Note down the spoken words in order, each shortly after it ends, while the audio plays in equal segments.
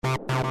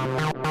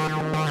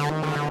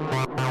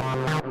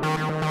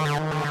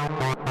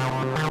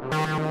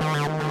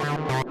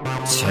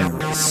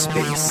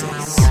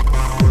TerraSpaces.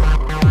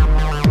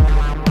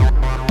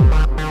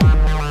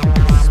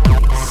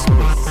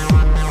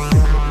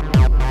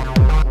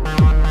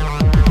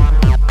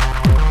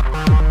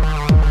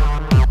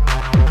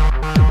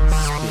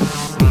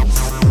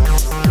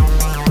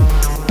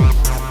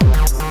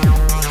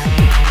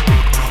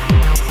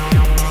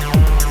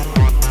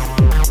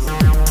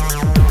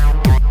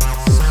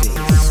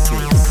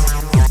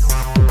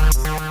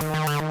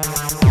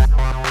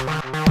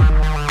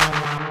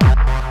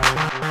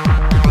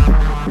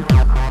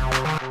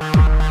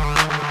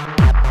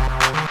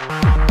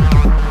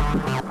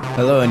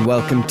 Hello and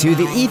welcome to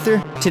The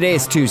Ether. Today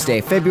is Tuesday,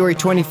 February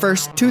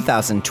 21st,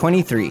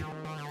 2023.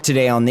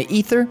 Today on The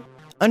Ether,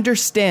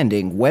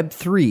 understanding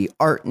Web3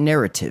 art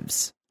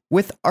narratives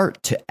with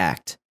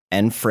Art2act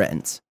and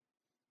friends.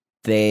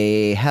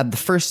 They had the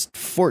first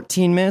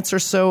 14 minutes or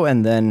so,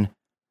 and then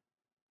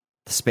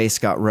the space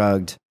got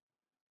rugged,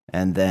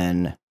 and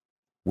then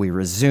we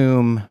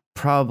resume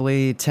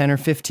probably 10 or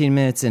 15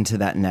 minutes into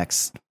that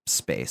next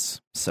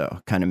space. So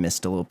kind of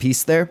missed a little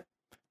piece there,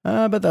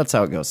 but that's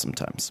how it goes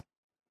sometimes.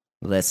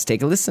 Let's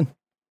take a listen.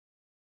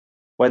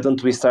 Why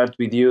don't we start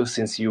with you,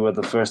 since you were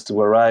the first to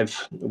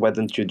arrive? Why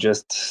don't you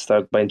just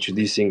start by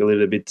introducing a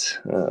little bit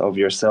of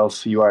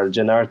yourself? You are a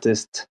gen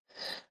artist,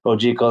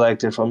 OG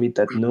collector from It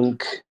at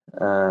Nunc.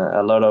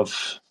 A lot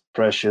of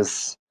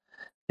precious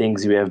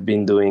things you have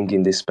been doing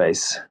in this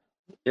space.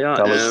 Yeah,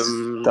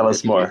 tell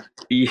us more.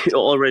 You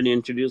already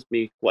introduced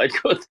me quite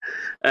good.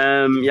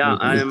 I'm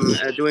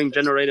doing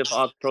generative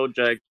art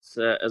projects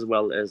as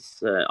well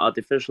as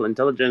artificial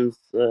intelligence,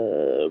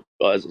 so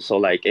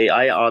like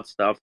AI art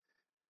stuff.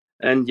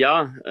 And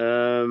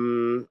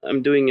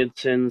I'm doing it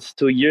since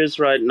 2 years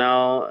right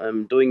now.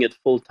 I'm doing it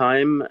full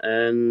time,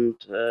 and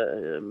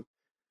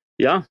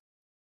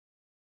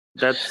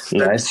that's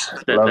nice,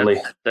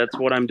 lovely. That's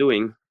what I'm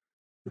doing.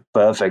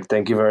 Perfect.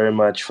 Thank you very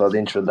much for the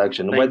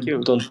introduction. Thank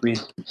you. Don't we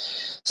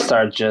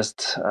start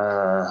just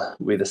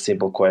with a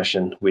simple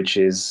question, which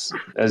is,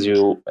 as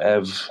you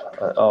have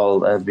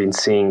all have been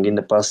seeing in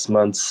the past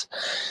months,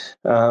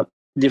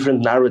 different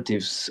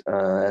narratives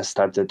have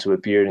started to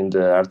appear in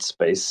the art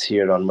space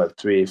here on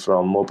Web3,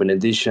 from open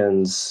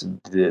editions,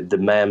 the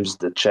memes,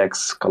 the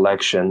checks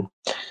collection.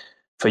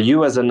 For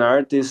you as an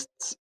artist,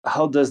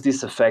 how does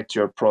this affect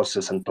your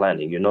process and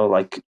planning?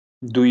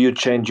 Do you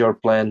change your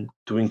plan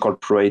to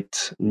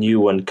incorporate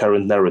new and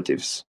current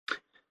narratives?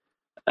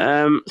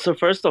 So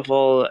first of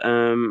all,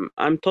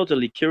 I'm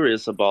totally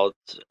curious about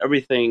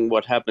everything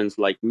what happens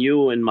like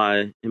new in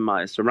my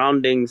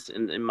surroundings,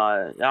 in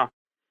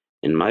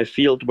my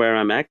field where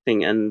I'm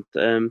acting, and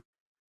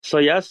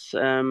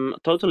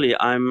totally.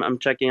 I'm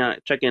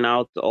checking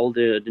out all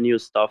the new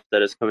stuff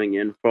that is coming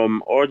in,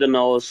 from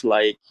ordinals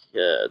like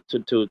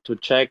to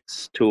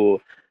checks to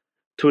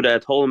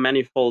that whole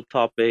manifold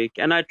topic,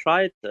 and I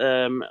tried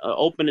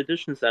open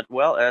editions as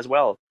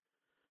well.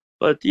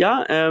 But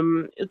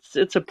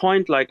it's a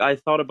point, like I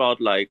thought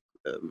about like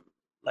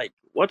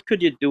what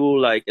could you do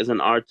like as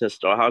an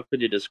artist, or how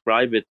could you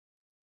describe it,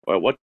 or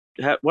what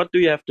do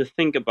you have to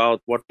think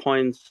about, what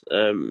points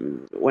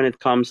when it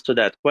comes to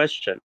that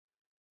question.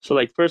 So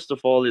like first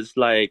of all, it's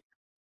like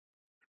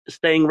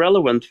staying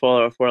relevant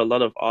for a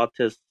lot of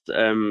artists,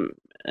 and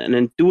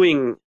then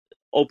doing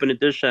open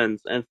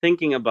editions and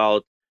thinking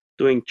about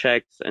doing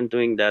checks and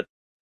doing that,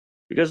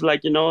 because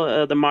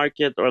the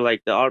market, or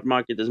like the art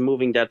market, is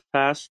moving that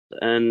fast,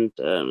 and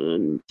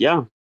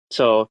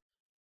so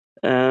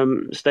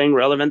staying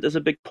relevant is a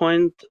big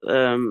point.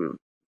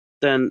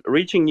 Then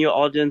reaching new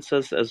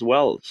audiences as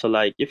well. So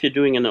like if you're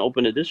doing an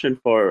open edition,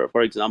 for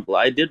example,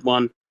 I did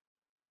one,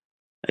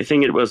 I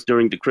think it was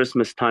during the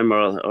Christmas time,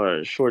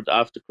 or short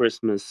after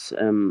Christmas.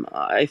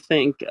 I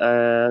think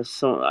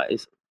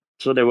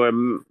so there were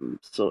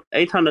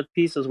 800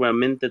 pieces were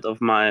minted of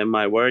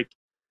my work.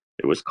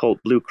 It was called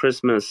Blue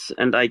Christmas,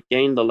 and I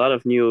gained a lot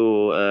of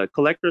new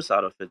collectors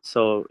out of it.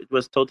 So it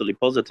was totally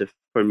positive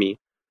for me.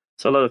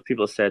 So a lot of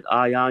people said,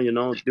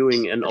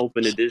 doing an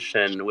open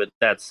edition with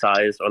that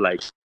size, or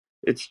like,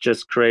 it's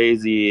just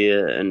crazy,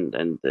 and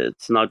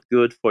it's not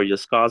good for your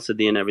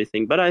scarcity and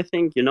everything. But I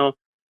think,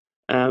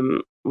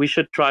 we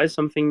should try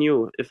something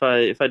new. If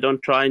I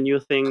don't try new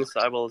things,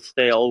 I will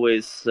stay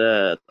always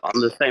on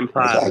the same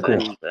path.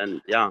 Exactly.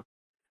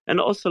 And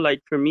also,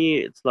 like, for me,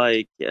 it's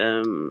like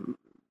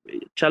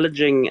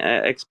challenging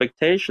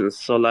expectations.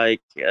 So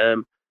like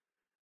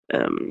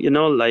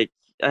like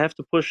I have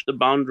to push the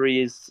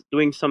boundaries,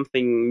 doing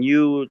something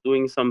new,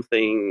 doing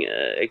something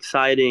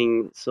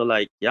exciting. So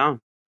like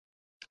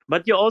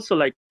but you also,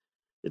 like,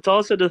 it's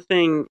also the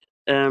thing,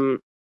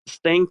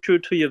 staying true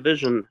to your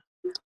vision.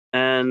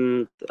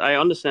 And I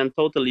understand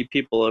totally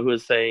people who are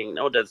saying,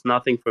 no, that's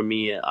nothing for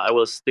me, I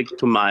will stick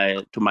to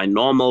my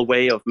normal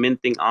way of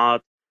minting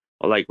art,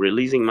 or like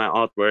releasing my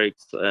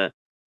artworks.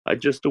 I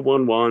just do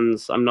one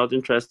once. I'm not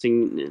interested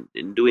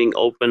in doing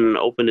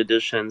open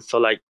editions.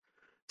 So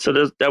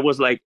that was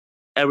like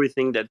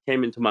everything that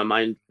came into my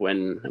mind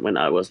when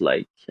I was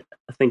like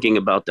thinking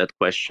about that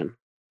question.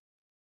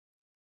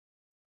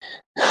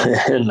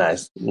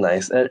 Nice.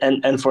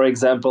 And for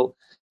example,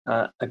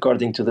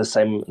 according to the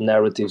same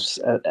narratives,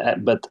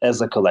 but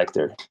as a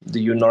collector, do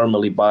you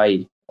normally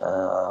buy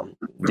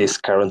these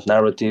current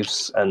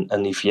narratives?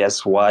 And if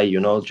yes, why?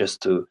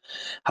 Just to,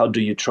 how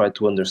do you try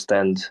to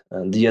understand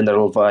the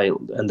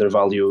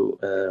undervalue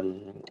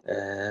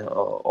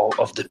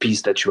of the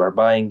piece that you are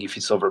buying, if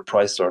it's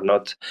overpriced or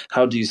not?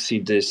 How do you see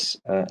this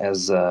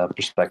as a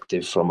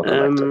perspective from a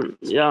collector?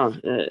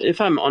 If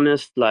I'm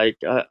honest, like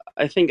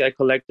I think I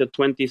collected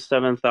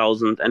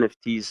 27,000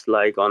 NFTs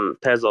like on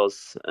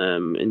Tezos.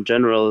 In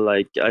general,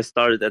 like I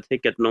started at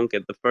Hic et Nunc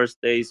at the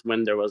first days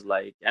when there was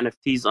like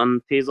NFTs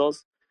on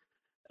Tezos,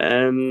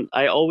 and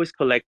I've always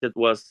collected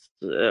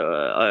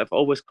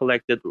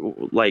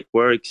like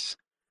works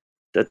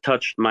that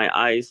touched my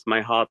eyes,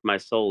 my heart, my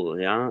soul.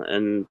 Yeah,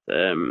 and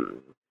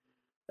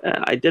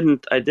I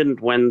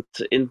didn't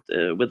went in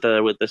with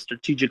a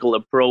strategical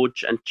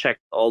approach and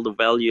checked all the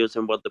values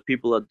and what the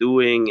people are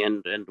doing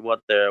and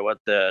what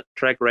the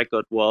track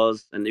record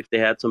was, and if they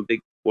had some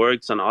big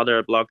works on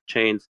other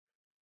blockchains.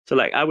 So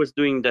like I was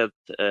doing that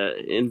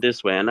in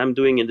this way, and I'm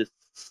doing it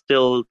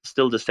still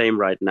the same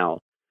right now.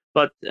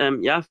 But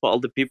for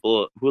all the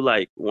people who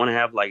like want to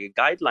have like a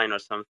guideline or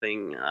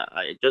something,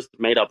 I just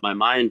made up my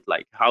mind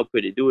like how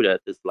could you do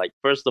that? It's like,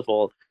 first of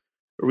all,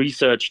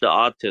 research the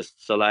artist.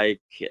 So like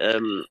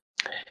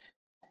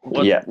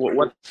what Yeah.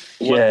 what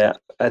Yeah,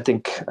 I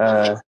think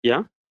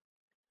yeah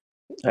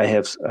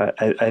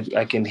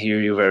I can hear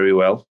you very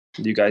well.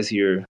 Do you guys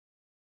hear?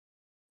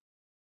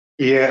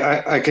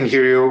 Yeah, I can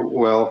hear you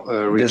well,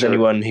 Richard. Does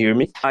anyone hear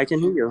me? I can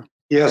hear you.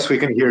 Yes, we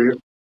can hear you.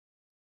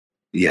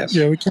 Yes.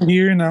 Yeah, we can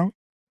hear you now.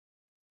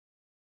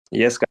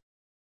 Yes.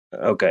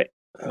 Okay.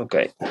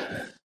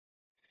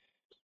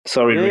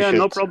 Sorry, Richard.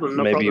 No problem.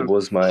 Maybe it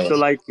was my. So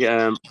like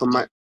from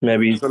my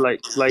maybe. So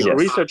like Yes.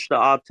 research the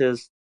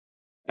artist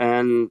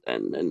and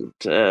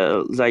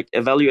like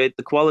evaluate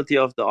the quality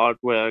of the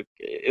artwork,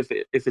 if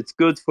it's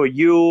good for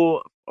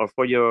you or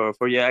for your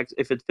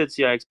if it fits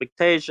your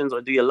expectations,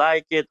 or do you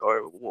like it,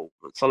 or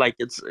so like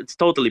it's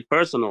totally a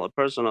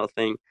personal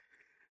thing.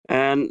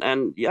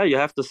 And yeah, you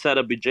have to set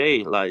a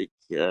budget. Like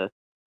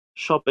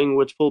shopping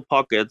with full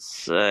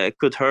pockets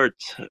could hurt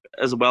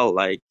as well.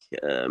 Like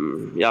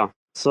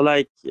so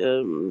like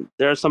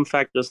there are some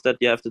factors that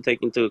you have to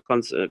take into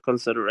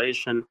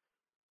consideration.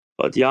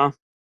 But yeah,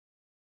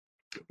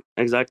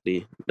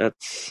 exactly,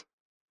 that's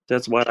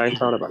what I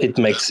thought about. It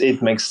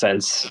makes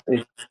sense.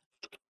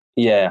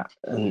 Yeah,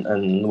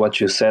 and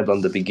what you said on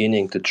the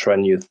beginning, to try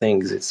new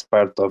things, it's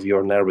part of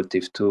your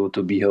narrative to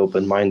be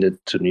open-minded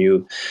to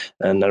new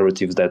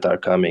narratives that are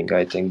coming.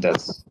 I think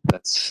that's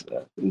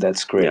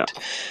great. Yeah.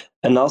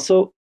 And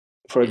also,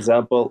 for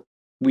example,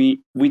 we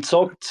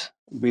talked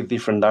with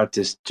different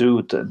artists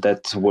too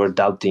that were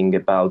doubting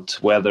about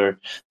whether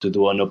to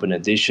do an open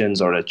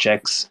editions or a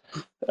checks.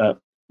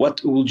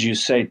 What would you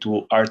say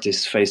to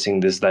artists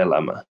facing this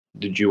dilemma?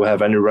 Did you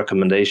have any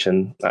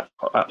recommendation?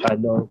 I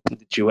know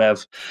that you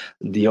have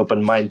the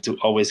open mind to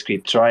always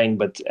keep trying,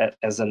 but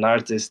as an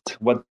artist,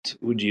 what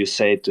would you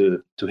say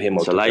to him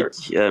or so to like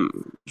her?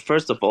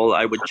 First of all,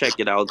 I would check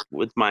it out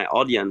with my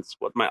audience,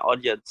 what my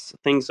audience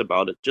thinks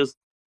about it. Just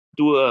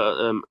do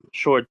a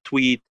short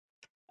tweet,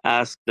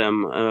 ask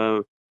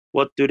them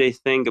what do they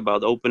think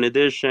about open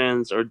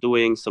editions or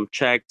doing some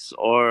checks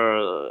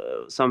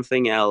or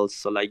something else.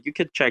 So like you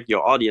could check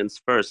your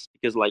audience first,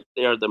 because like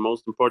they are the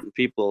most important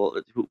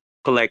people who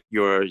collect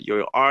your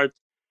art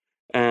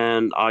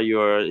and are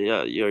your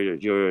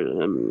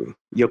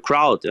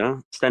crowd,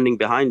 standing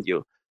behind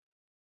you.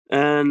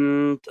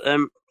 And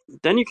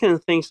then you can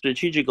think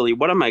strategically,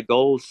 what are my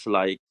goals?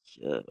 Like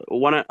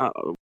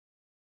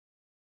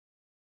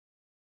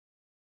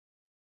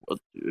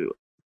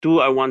do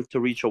I want to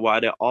reach a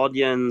wider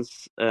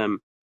audience?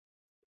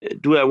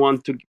 Do I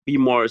want to be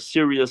more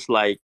serious?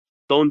 Like,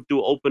 don't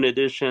do open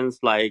editions.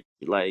 Like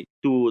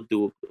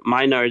do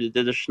minor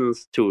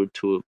editions to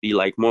be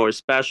like more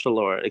special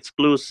or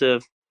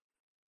exclusive.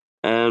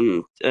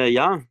 And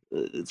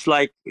it's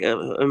like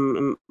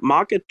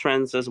market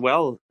trends as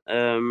well.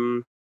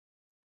 You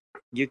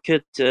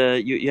could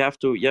you have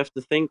to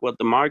think what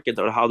the market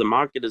or how the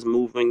market is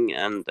moving,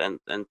 and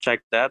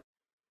check that.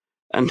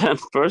 And then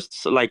first,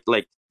 so like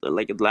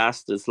at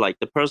last, it's like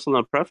the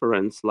personal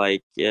preference.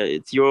 Like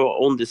it's your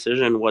own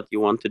decision what you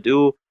want to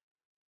do,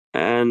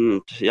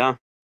 and yeah,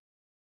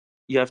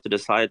 you have to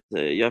decide.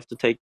 You have to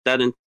take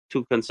that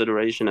into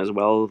consideration as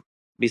well,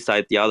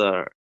 beside the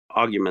other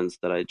arguments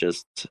that I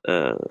just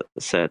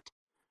said.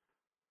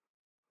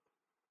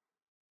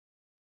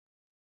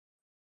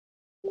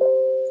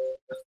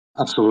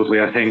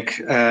 Absolutely. I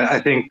think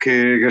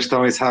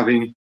Gaston is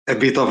having a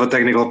bit of a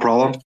technical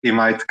problem. He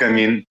might come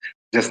in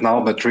just now,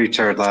 but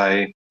Richard,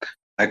 I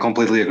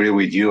completely agree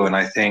with you, and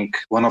I think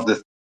one of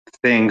the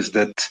things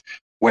that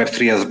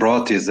Web3 has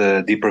brought is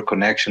a deeper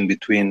connection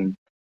between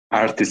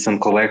artists and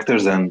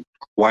collectors, and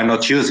why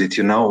not use it?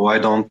 Why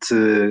don't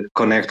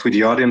connect with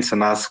the audience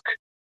and ask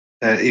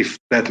if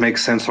that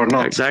makes sense or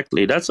not.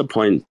 Exactly, that's the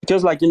point.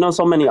 Because like, you know,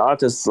 so many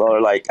artists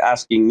are like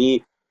asking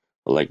me,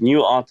 like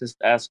new artists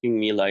asking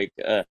me like,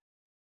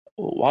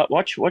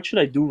 what should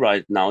I do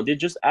right now? They're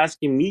just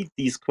asking me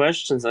these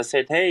questions. I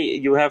said, hey,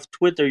 you have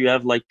Twitter, you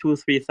have like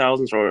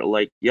 2,000-3,000, or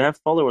like you have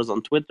followers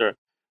on Twitter,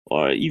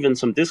 or even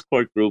some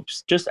Discord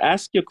groups. Just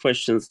ask your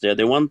questions there.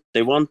 They won't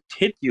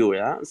hit you,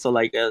 yeah. So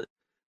like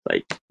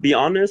be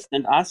honest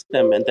and ask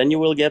them, and then you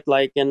will get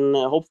like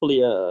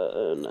hopefully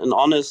an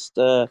honest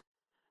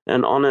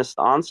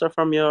answer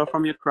from your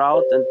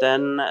crowd, and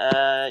then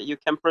you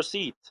can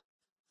proceed.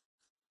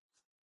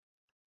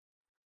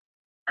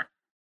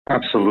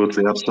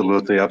 Absolutely,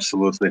 absolutely,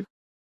 absolutely.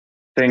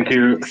 Thank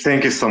you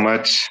so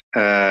much,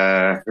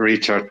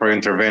 Richard, for your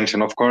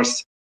intervention. Of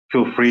course,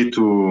 feel free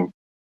to,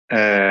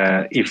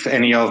 if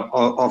any of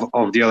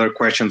the other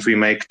questions we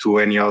make to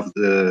any of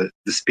the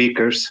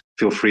speakers,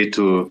 feel free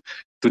to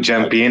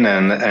jump in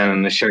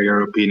and share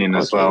your opinion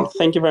as well.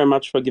 Thank you very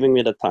much for giving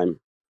me the time.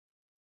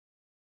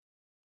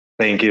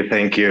 Thank you,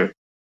 thank you.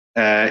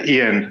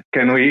 Ian,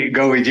 can we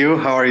go with you?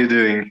 How are you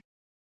doing?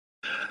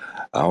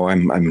 Oh,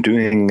 I'm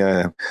doing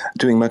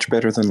much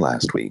better than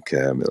last week.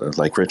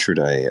 Like Richard,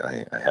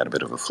 I had a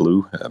bit of a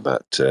flu,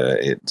 but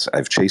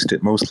I've chased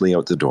it mostly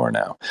out the door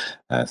now.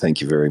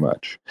 Thank you very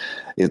much.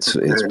 It's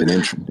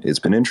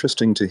been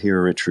interesting to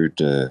hear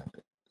Richard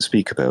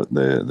speak about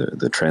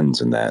the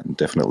trends in that.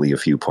 Definitely a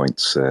few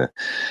points that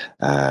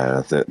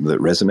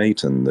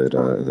resonate and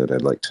that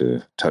I'd like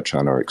to touch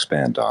on or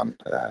expand on.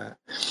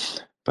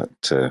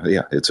 But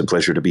yeah, it's a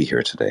pleasure to be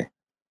here today.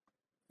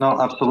 No,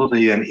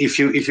 absolutely. And if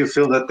you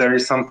feel that there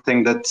is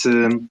something that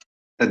you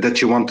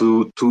want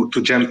to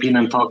jump in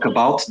and talk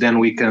about, then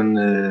we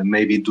can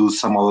maybe do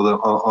some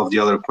of the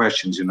other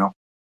questions. You know.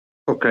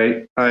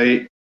 Okay,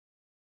 I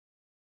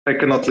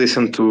cannot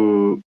listen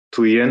to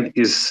Ian.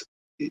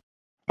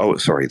 Oh,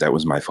 sorry, that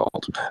was my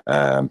fault.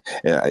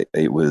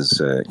 It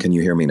was. Can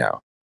you hear me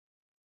now?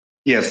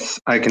 Yes,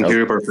 I can hear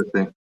you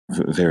perfectly.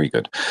 Very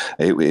good.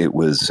 It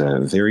was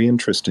very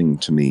interesting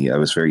to me. I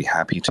was very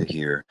happy to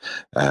hear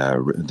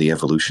the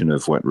evolution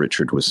of what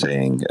Richard was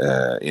saying,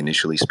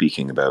 initially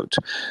speaking about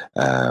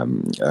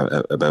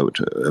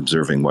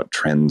observing what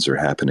trends are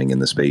happening in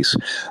the space.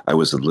 I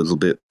was a little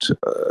bit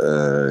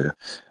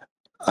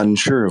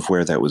unsure of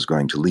where that was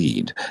going to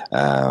lead,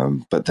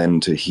 but then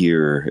to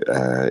hear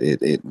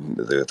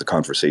the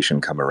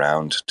conversation come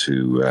around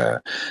to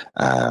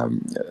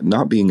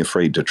not being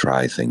afraid to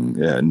try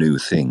new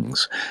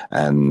things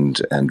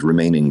and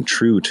remaining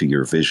true to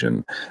your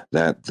vision,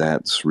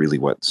 that's really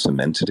what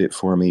cemented it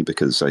for me,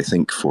 because I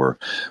think for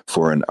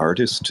an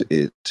artist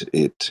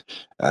it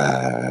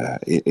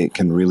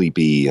can really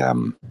be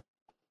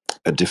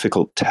a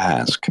difficult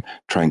task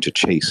trying to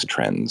chase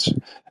trends.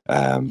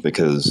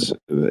 Because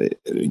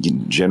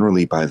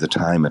generally by the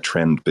time a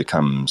trend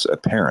becomes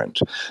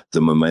apparent,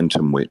 the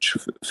momentum which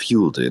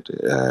fueled it,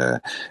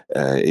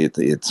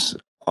 it's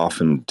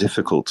often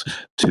difficult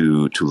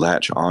to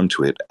latch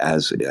onto it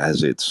as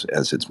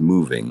it's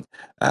moving,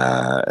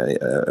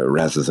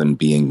 rather than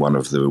being one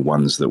of the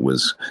ones that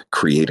was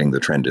creating the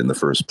trend in the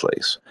first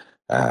place.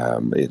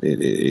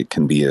 It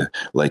can be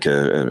like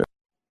a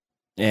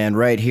And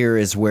right here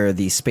is where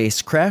the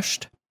space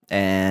crashed,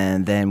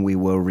 and then we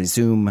will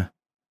resume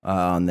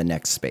on the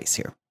next space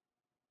here.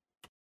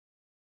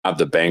 Have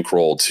the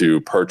bankroll to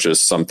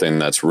purchase something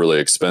that's really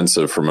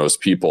expensive for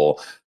most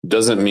people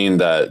doesn't mean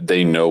that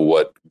they know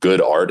what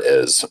good art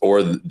is, or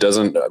it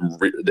doesn't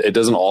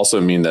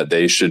also mean that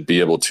they should be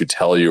able to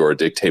tell you or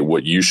dictate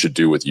what you should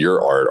do with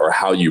your art or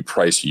how you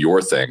price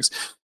your things.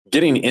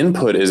 Getting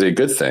input is a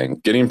good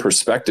thing. Getting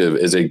perspective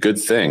is a good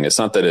thing. It's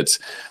not that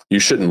you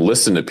shouldn't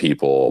listen to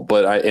people,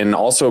 and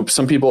also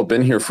some people have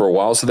been here for a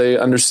while, so they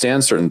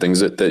understand certain things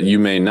that you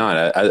may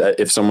not,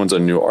 if someone's a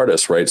new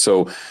artist, right?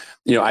 So,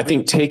 I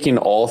think taking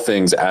all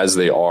things as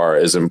they are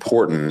is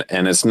important.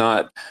 And it's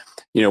not,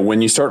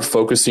 when you start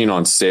focusing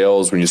on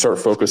sales, when you start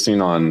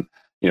focusing on,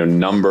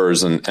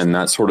 numbers and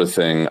that sort of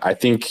thing, I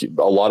think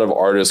a lot of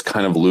artists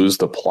kind of lose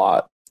the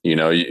plot.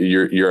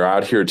 You're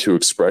out here to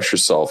express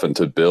yourself and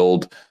to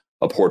build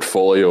a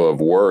portfolio of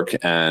work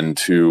and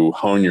to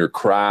hone your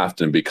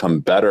craft and become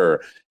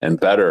better and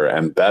better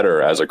and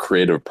better as a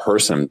creative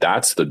person.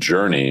 That's the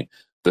journey.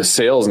 The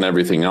sales and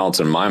everything else,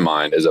 in my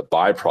mind, is a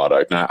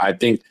byproduct. And I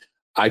think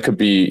I could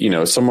be,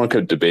 someone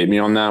could debate me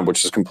on that,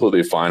 which is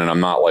completely fine. And I'm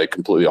not like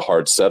completely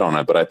hard set on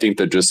it, but I think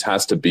there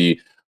has to be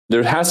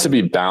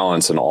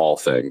balance in all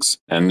things.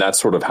 And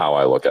that's sort of how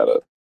I look at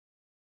it.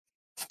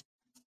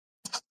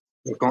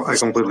 I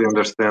completely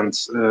understand.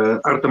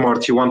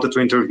 Artemort, you wanted to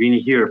intervene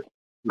here.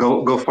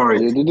 Go for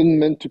it. I didn't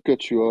mean to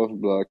cut you off,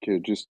 Black.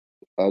 Just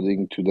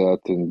adding to that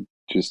and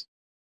just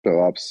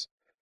perhaps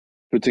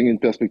putting in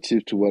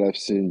perspective to what I've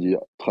seen in the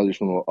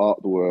traditional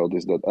art world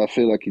is that I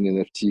feel like in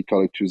NFT,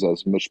 collectors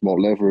has much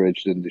more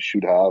leverage than they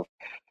should have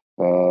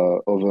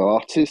over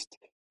artists.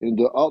 In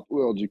the art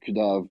world, you could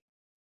have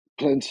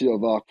plenty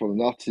of art from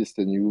an artist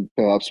and you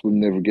perhaps will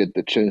never get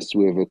the chance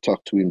to ever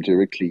talk to him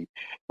directly.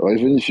 Or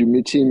even if you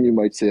meet him, you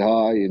might say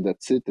hi and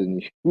that's it.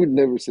 And you would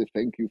never say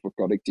thank you for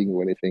collecting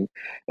or anything.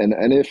 And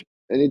if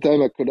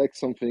anytime I collect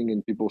something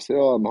and people say,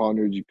 oh, I'm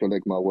honored you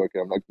collect my work,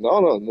 I'm like,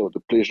 no,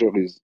 the pleasure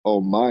is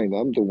all mine.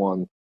 I'm the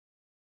one,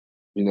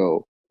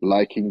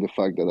 liking the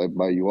fact that I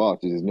buy you art.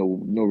 There's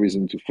no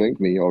reason to thank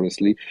me,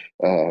 honestly.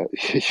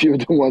 You're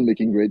the one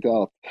making great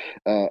art.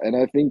 And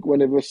I think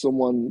whenever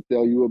someone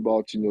tell you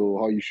about,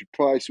 how you should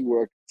price your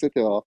work,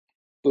 etc.,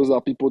 those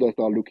are people that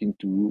are looking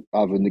to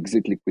have an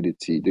exit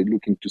liquidity. They're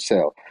looking to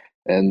sell.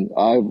 And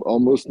I've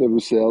almost never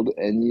sold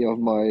any of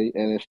my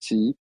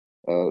NFT.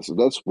 So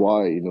that's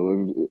why,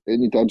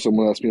 anytime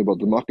someone asks me about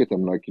the market,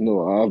 I'm like,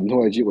 I have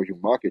no idea what your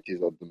market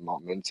is at the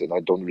moment, and I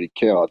don't really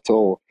care at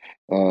all.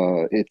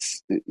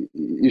 It's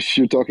if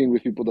you're talking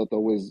with people that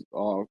always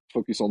are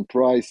focused on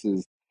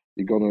prices,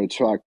 you're gonna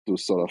attract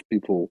those sort of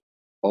people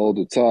all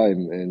the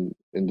time.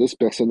 And those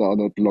person are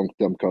not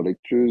long-term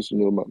collectors.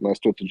 My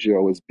strategy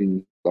always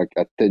been like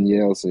at 10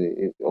 years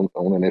on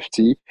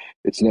NFT.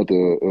 It's not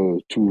a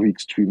 2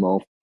 weeks, 3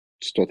 month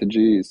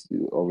strategy. It's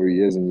over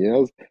years and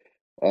years.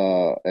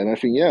 And I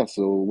think, yeah,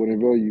 so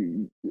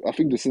I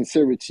think the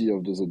sincerity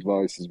of those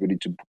advice is really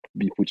to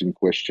be put in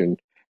question.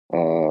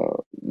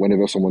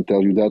 Whenever someone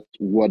tells you that,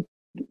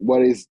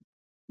 what is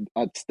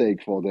at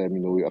stake for them?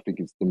 I think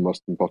it's the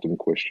most important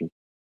question.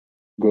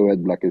 Go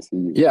ahead, Black. I see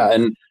you. Yeah,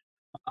 and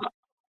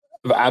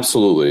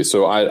absolutely.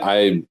 So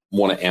I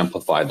want to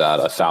amplify that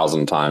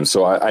 1,000 times.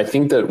 So I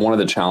think that one of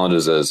the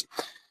challenges is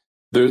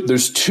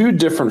there's two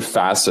different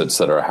facets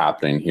that are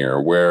happening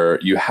here, where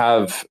you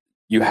have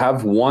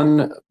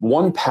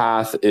one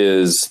path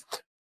is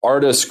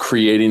artists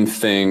creating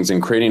things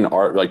and creating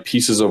art, like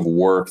pieces of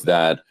work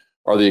that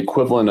are the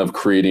equivalent of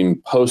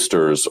creating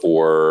posters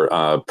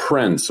or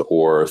prints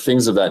or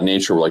things of that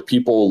nature, where like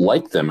people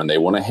like them and they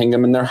want to hang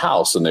them in their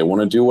house and they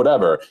want to do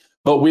whatever.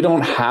 But we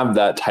don't have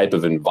that type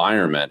of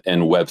environment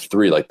in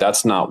Web3. Like,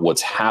 that's not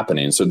what's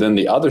happening. So then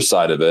the other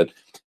side of it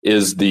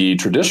is the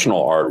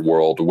traditional art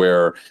world,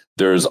 where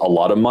there's a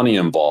lot of money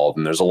involved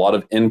and there's a lot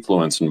of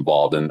influence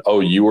involved. And, oh,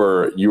 you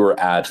were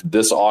at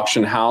this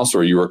auction house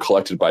or you were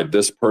collected by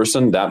this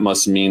person, that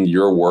must mean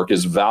your work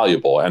is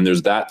valuable. And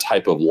there's that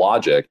type of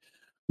logic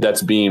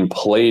that's being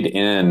played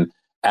in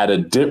at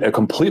a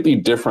completely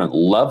different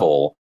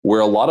level, where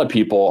a lot of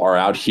people are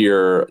out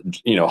here,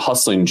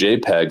 hustling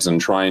JPEGs and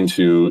trying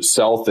to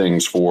sell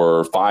things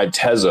for 5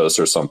 Tezos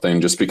or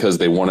something just because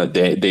they want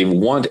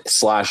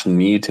 /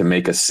 need to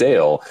make a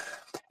sale.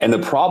 And the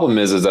problem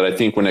is that I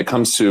think when it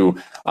comes to,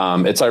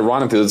 it's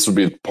ironic that this would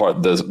be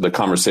part of the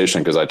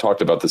conversation, because I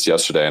talked about this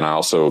yesterday and I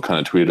also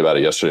kind of tweeted about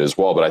it yesterday as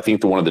well. But I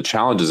think that one of the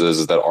challenges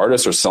is that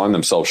artists are selling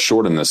themselves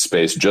short in this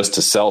space just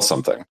to sell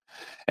something.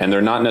 And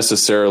they're not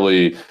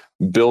necessarily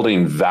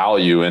building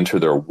value into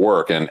their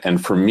work.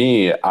 And for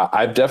me,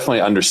 I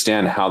definitely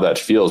understand how that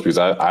feels, because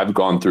I've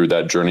gone through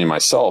that journey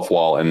myself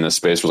while in this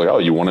space. Was like, oh,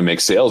 you want to make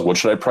sales? What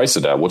should I price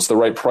it at? What's the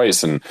right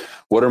price? And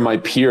what are my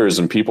peers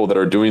and people that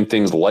are doing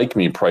things like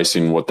me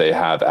pricing what they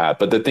have at?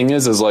 But the thing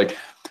is like,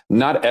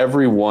 not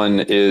everyone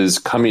is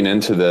coming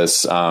into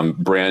this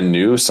brand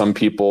new. Some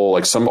people,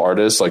 like some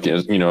artists, like,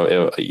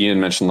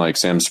 Ian mentioned like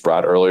Sam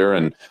Spratt earlier,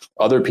 and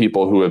other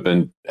people who have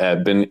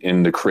been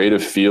in the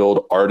creative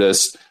field,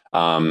 artists,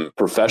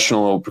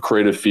 professional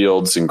creative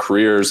fields and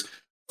careers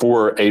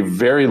for a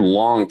very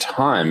long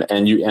time.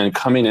 And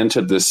coming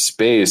into this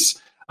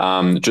space,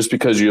 just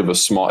because if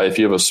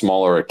you have a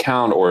smaller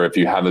account, or if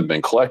you haven't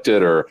been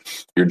collected, or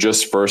you're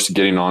just first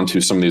getting onto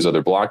some of these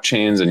other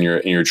blockchains and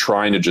you're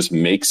trying to just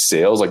make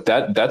sales, like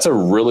that's a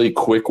really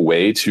quick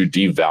way to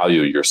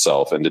devalue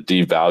yourself and to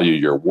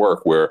devalue your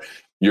work, where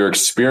your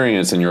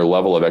experience and your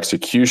level of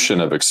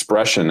execution, of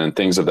expression and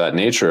things of that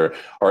nature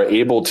are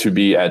able to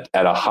be at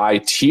a high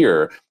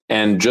tier.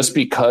 And just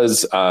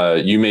because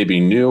you may be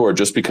new, or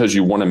just because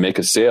you want to make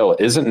a sale,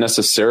 isn't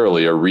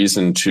necessarily a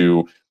reason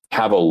to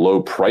have a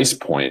low price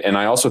point. And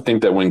I also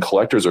think that when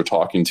collectors are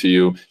talking to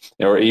you,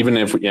 or even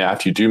if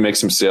after you do make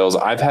some sales,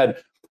 I've had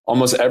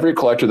almost every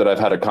collector that I've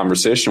had a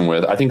conversation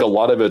with, I think a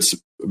lot of it's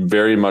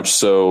very much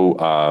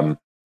so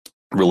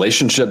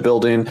relationship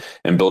building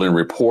and building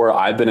rapport.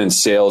 I've been in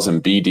sales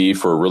and BD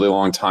for a really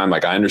long time.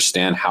 Like, I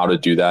understand how to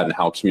do that and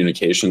how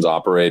communications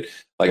operate.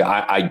 Like,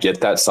 I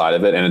get that side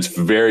of it. And it's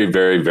very,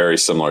 very, very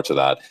similar to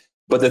that.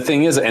 But the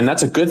thing is, and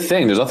that's a good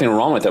thing, there's nothing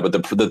wrong with that. But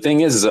the thing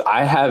is that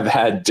I have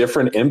had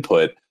different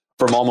input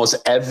from almost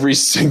every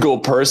single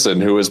person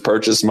who has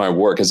purchased my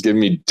work, has given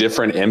me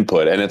different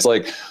input. And it's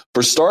like,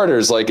 for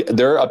starters, like,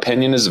 their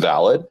opinion is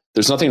valid.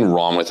 There's nothing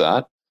wrong with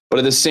that. But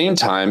at the same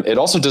time, it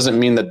also doesn't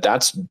mean that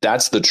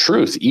that's the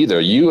truth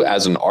either. You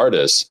as an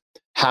artist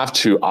have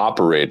to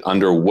operate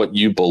under what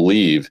you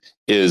believe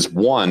is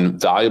one,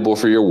 valuable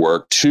for your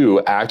work,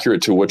 two,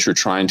 accurate to what you're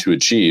trying to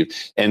achieve,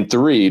 and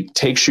three,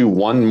 takes you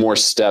one more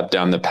step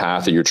down the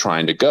path that you're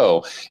trying to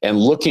go. And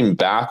looking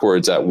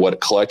backwards at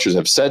what collectors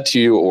have said to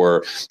you,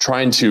 or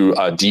trying to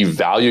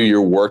devalue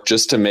your work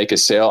just to make a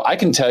sale, I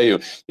can tell you,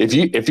 if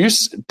you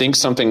think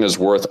something is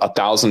worth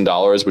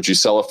 $1,000 but you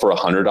sell it for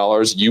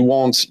 $100,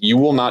 you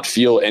will not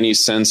feel any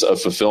sense of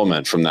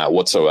fulfillment from that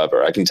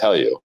whatsoever. I can tell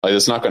you, like,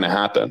 it's not going to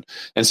happen.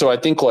 And so I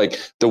think, like,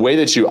 the way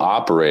that you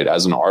operate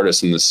as an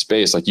artist in this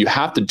space, like, you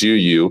have to do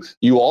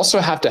you also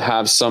have to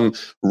have some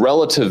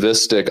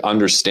relativistic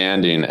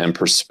understanding and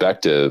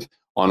perspective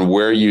on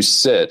where you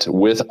sit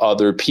with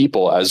other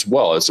people as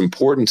well. It's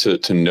important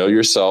to know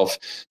yourself,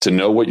 to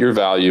know what your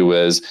value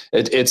is.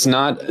 It's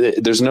not,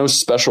 there's no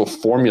special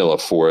formula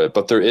for it,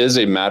 but there is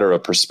a matter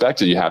of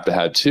perspective you have to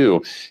have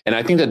too. And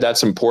I think that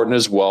that's important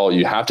as well.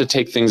 You have to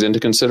take things into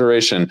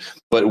consideration,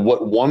 but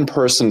what one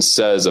person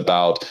says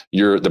about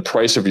the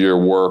price of your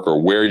work,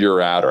 or where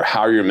you're at, or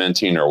how you're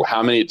minting, or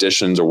how many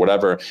editions, or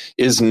whatever,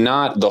 is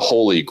not the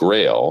holy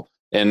grail.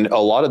 And a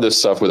lot of this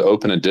stuff with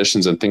open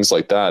editions and things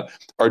like that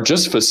are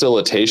just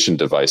facilitation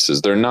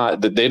devices. They're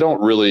not, they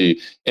don't really,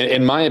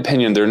 in my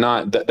opinion, they're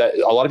not, that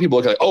a lot of people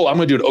look like, oh, I'm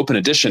going to do an open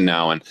edition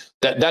now, and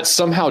that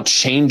somehow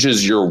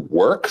changes your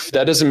work.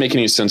 That doesn't make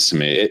any sense to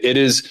me.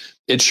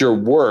 It's your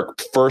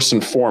work first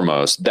and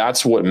foremost.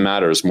 That's what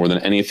matters more than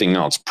anything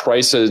else.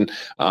 Prices,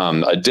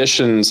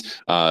 editions,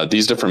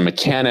 these different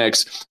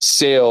mechanics,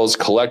 sales,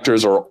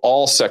 collectors are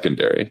all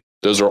secondary.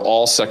 Those are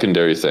all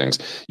secondary things.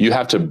 You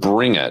have to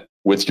bring it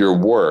with your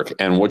work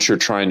and what you're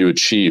trying to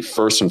achieve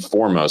first and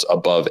foremost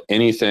above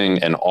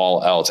anything and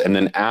all else. And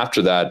then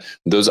after that,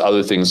 those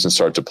other things can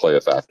start to play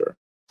a factor.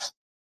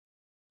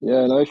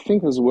 Yeah, and I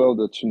think as well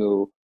that,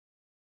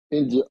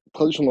 in the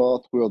traditional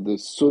art world,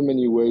 there's so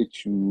many ways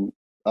to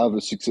have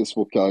a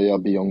successful career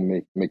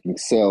beyond making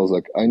sales.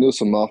 Like, I know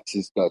some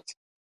artists that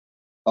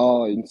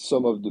are in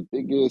some of the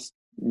biggest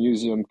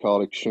museum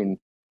collection,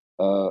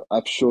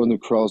 I've shown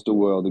across the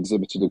world,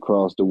 exhibited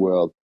across the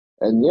world,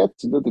 and yet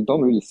they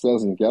don't really sell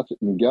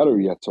in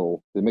gallery at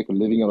all. They make a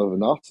living out of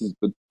an artist,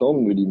 but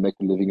don't really make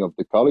a living of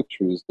the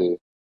collectors. They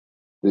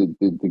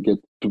get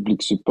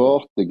public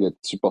support, they get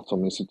support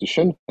from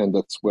institution, and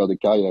that's where the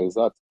career is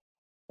at.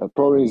 The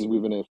problem is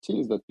with NFT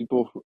is that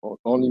people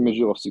only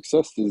measure of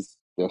success is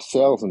their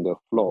sales and their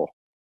floor.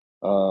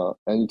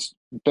 And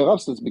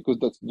perhaps that's because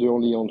that's the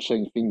only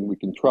on-chain thing we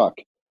can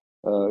track.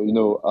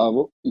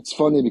 It's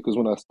funny because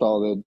when I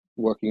started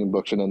working in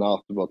blockchain and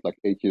art about like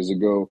 8 years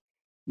ago,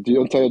 the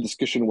entire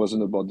discussion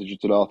wasn't about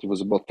digital art; it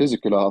was about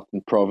physical art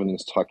and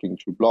provenance tracking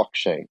through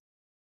blockchain.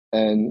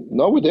 And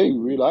nowadays, we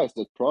realize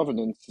that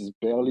provenance is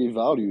barely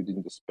valued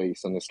in the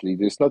space, honestly.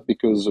 It's not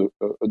because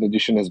an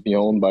edition has been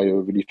owned by a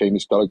really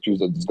famous collector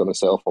that it's going to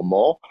sell for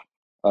more.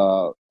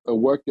 A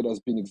work that has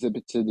been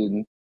exhibited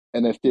in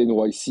NFT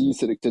NYC,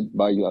 selected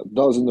by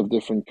dozens of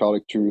different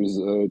collectors,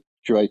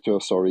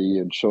 curators,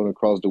 and shown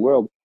across the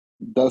world,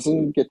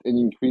 doesn't get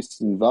any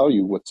increase in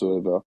value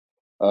whatsoever,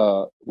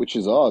 which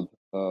is odd.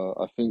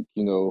 I think,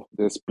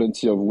 there's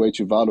plenty of way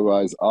to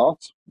valorize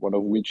art, one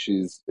of which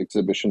is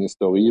exhibition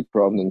history,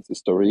 provenance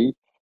history,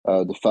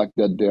 the fact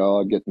that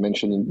they get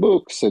mentioned in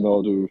books and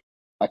other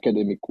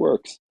academic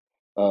works.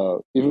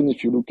 Even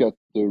if you look at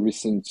the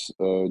recent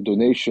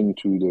donation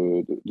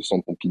to the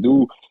Centre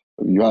Pompidou,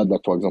 you had,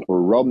 like, for example,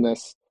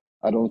 Robness.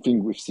 I don't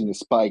think we've seen a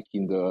spike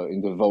in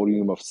the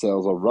volume of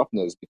sales of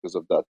Robness because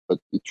of that, but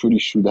it really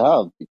should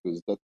have,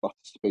 because that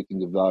participates in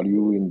the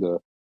value, in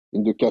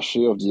the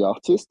cachet of the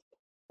artist.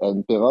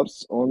 And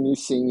perhaps only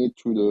seeing it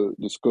through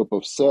the scope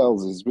of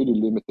sales is really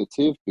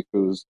limitative,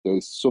 because there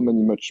is so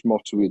much more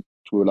to it,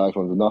 to a life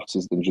of an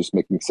artist, than just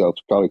making sales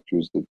to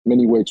collectors. There's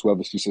many ways to have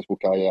a successful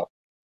career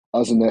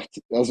as an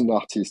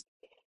artist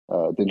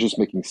than just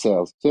making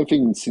sales. Same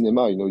thing in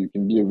cinema. You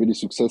can be a really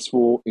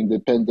successful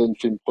independent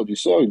film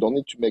producer. You don't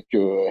need to make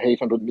a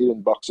 800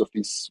 million box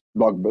office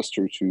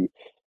blockbuster to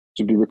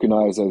be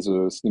recognized as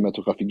a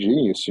cinematographic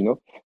genius,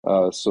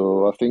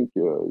 So I think,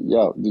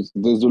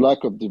 there's the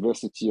lack of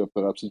diversity of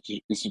perhaps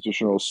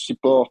institutional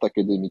support,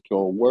 academic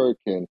work,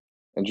 and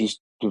just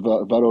the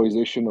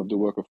valorization of the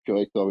work of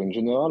curator in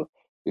general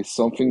is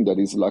something that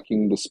is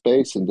lacking in the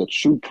space, and that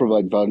should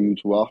provide value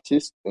to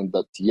artists, and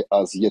that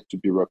has yet to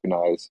be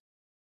recognized.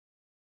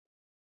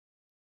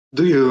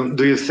 Do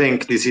you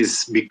think this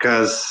is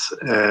because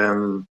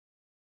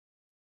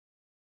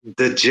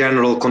the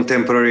general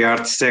contemporary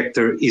art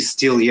sector is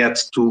still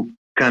yet to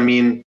come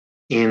in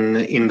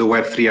the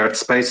Web3 art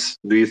space?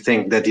 Do you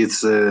think that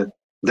it's the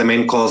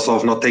main cause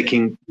of not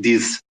taking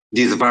these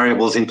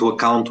variables into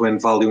account when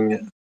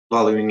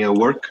valuing a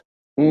work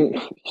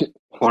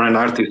or an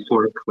artist's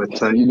work, let's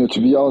say?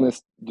 To be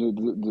honest,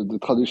 the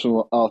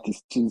traditional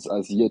artist still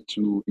has yet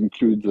to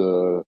include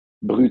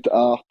brut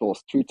art or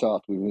street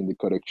art within the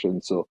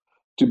collection. So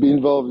to be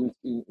involved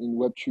in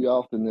Web3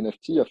 art and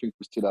NFT, I think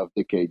we still have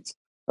decades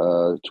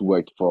to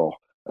wait for.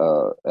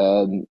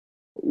 And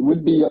it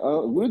would be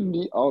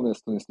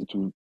honest, honestly,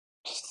 to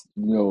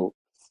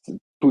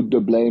put the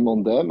blame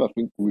on them. I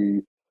think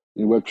we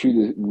in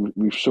Web3,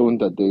 we've shown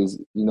that there's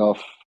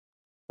enough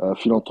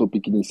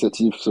philanthropic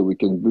initiative so we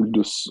can build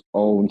this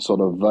own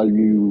sort of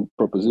value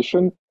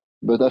proposition.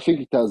 But I think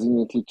it has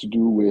innately to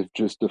do with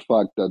just the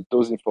fact that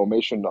those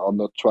information are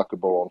not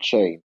trackable on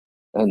chain,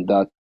 and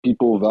that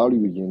people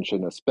value the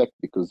on-chain aspect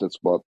because that's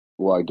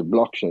why the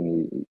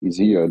blockchain is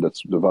here.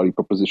 That's the value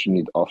proposition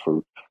it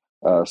offers.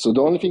 So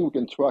the only thing we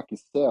can track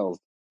is sales.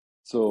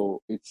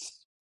 So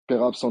it's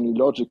perhaps only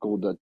logical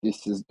that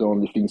this is the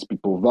only things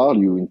people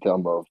value in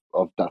terms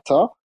of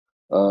data.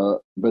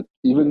 But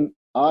even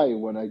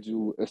when I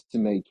do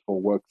estimate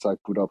for works I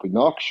put up in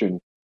auction,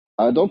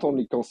 I don't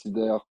only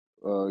consider,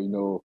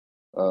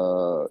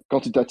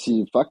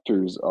 quantitative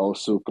factors. I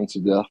also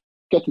consider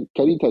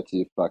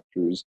qualitative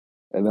factors.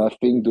 And I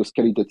think those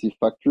qualitative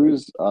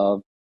factors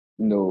are,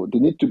 they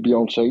need to be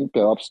on chain,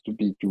 perhaps to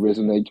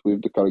resonate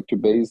with the collector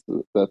base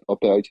that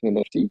operate in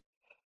NFT.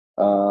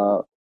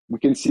 We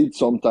can see it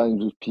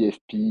sometimes with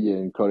PFP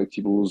and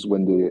collectibles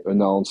when they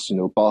announce,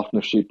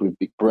 partnership with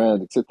big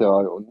brands,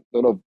 etc.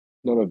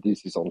 None of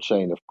this is on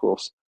chain, of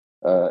course,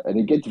 and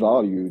it gets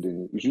valued,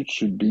 and it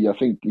should be. I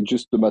think it's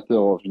just a matter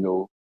of,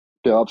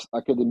 perhaps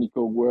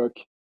academical work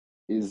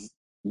is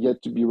yet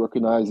to be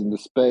recognized in the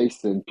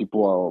space, and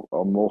people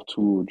are more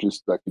to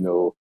just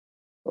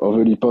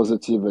overly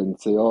positive and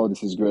say, "Oh,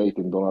 this is great,"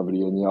 and don't have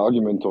really any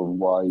argument of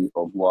why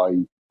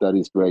that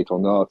is great or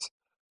not.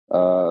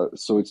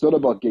 So it's not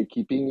about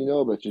gatekeeping,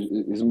 but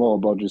it's more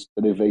about just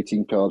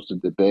elevating perhaps the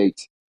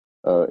debate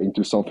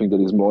into something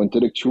that is more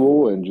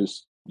intellectual and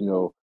just,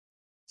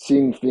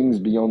 seeing things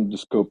beyond the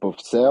scope of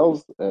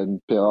sales.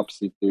 And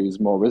perhaps if there is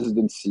more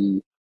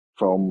residency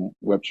from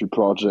Web3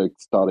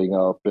 projects starting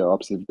out,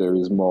 perhaps if there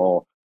is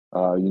more,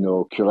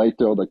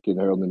 curator that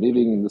can earn a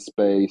living in the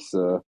space.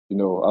 I've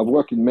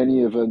worked in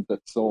many events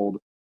that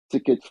sold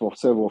tickets for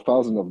several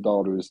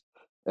 $1,000s.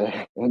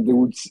 And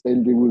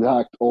they would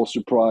act all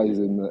surprised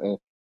and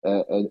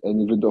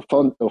even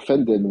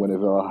offended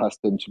whenever I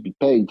asked them to be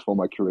paid for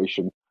my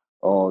curation,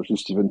 or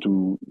just even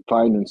to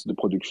finance the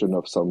production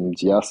of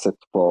the asset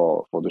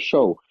for the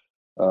show,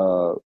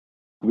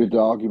 with the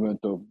argument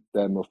of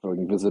them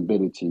offering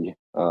visibility,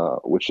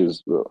 which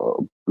is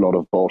a lot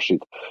of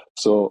bullshit.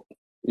 So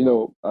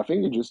I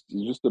think it's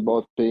just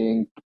about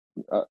paying,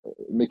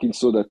 making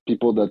so that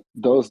people that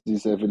does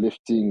this heavy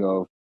lifting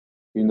of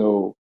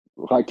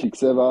Right Click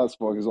Sevas,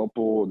 for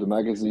example, the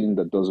magazine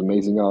that does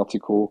amazing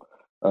article,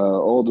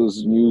 all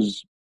those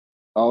news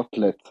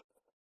outlets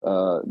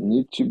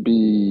need to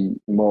be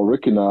more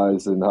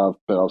recognized and have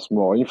perhaps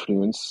more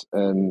influence,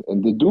 and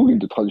they do in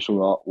the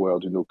traditional art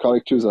world.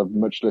 Characters have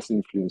much less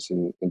influence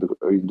in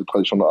the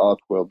traditional art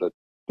world that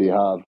they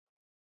have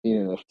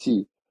in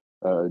NFT.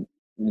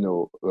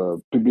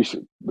 Publish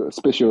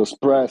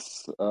specialist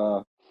press,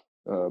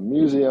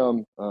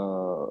 museum,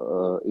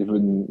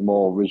 even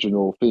more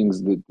regional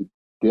things. They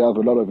have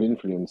a lot of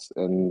influence,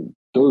 and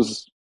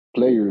those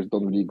players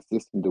don't really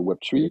exist in the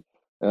Web3.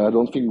 And I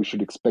don't think we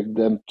should expect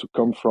them to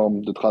come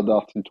from the trad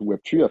art into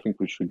Web3. I think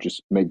we should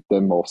just make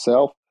them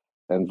ourselves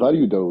and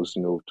value those,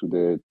 to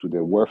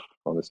their worth,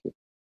 honestly.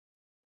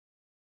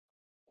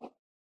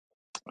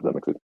 That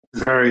makes sense.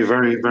 Very,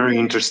 very, very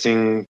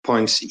interesting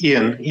points.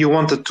 Ian, you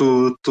wanted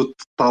to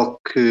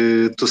talk,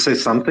 to say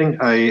something.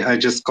 I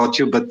just caught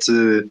you, but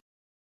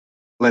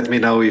let me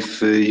know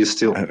if you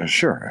still.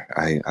 Sure.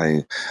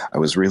 I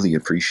was really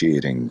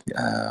appreciating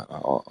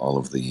all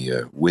of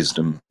the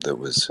wisdom that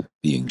was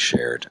being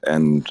shared,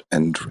 and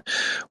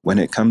when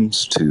it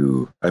comes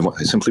to, I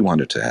simply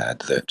wanted to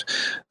add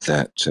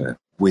that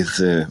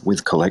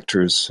with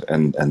collectors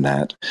and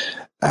that.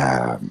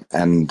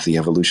 And the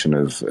evolution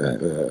of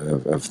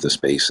the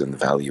space and the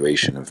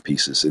valuation of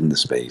pieces in the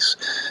space.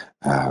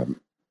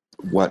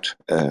 What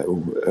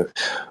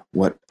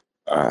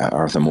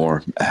Arthur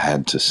Moore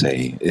had to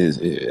say is,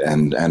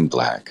 and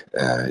Black,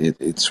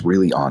 it's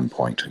really on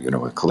point.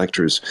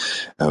 Collectors,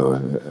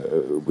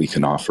 we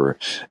can offer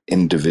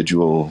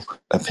individual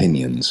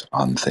opinions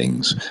on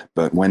things,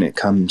 but when it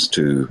comes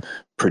to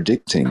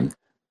predicting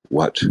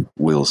what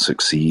will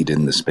succeed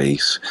in the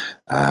space,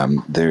 I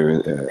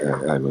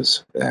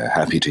was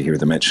happy to hear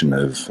the mention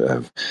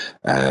of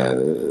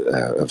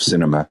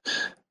cinema,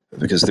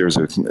 because there's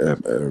a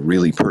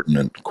really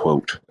pertinent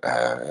quote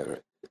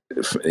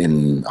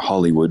in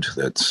Hollywood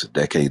that's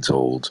decades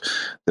old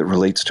that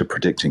relates to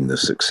predicting the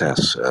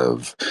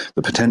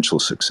potential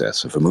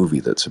success of a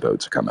movie that's about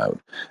to come out.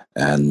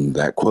 And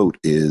that quote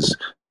is,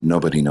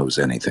 "Nobody knows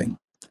anything."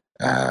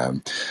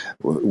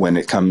 When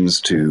it comes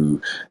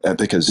to,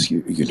 because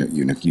you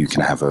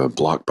can have a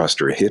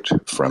blockbuster hit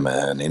from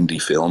an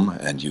indie film,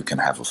 and you can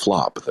have a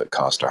flop that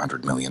cost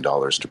 $100 million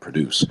to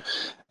produce.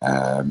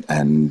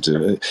 And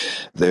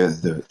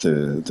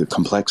the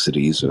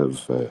complexities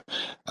of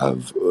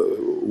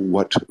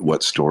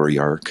what story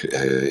arc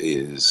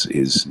is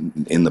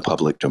in the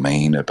public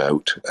domain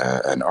about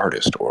an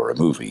artist or a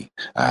movie,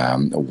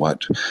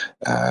 what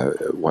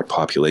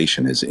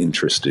population is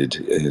interested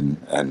in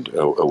and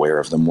aware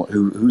of them,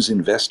 who's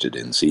invested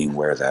in seeing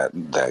where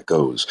that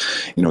goes.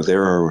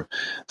 There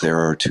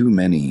are too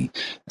many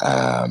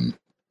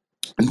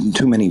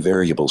too many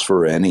variables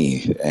for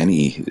any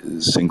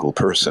single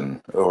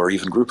person or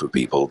even group of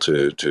people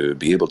to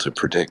be able to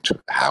predict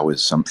how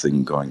is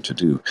something going to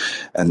do.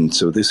 And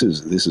so this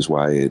is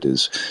why it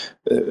is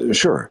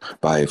sure,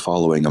 by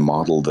following a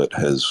model that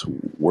has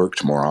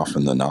worked more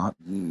often than not,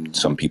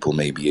 some people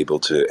may be able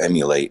to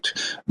emulate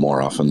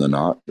more often than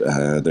not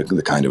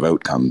the kind of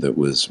outcome that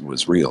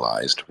was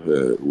realized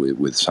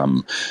with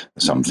some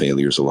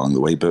failures along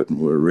the way. But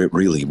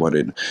really what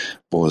it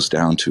boils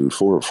down to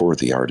for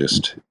the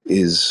artist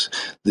is,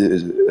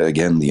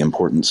 again, the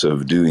importance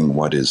of doing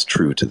what is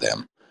true to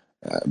them.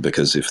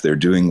 Because if they're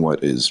doing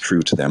what is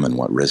true to them and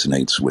what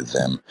resonates with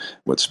them,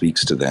 what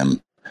speaks to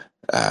them,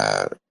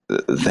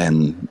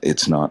 then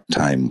it's not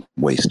time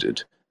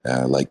wasted.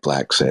 Like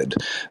Black said,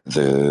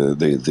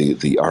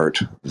 the art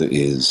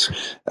is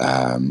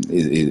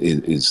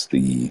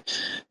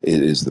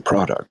the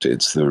product.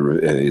 It's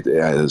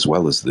as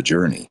well as the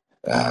journey.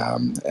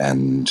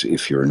 And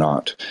if you're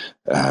not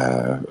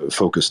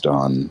focused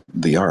on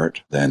the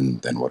art,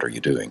 then what are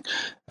you doing?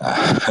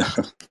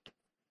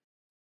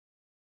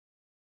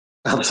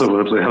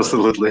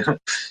 Absolutely.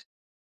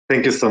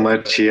 Thank you so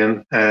much,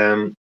 Ian.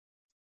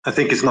 I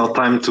think it's now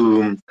time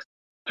to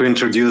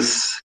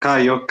introduce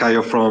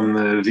Caio from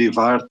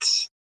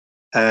Vivart,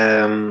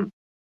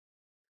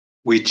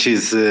 which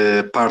is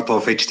part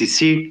of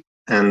HTC,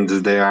 and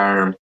they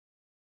are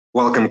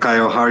welcome.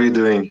 Caio, how are you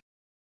doing?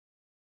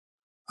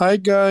 Hi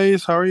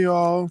guys, how are you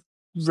all?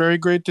 Very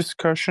great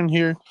discussion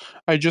here.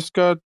 I just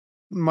got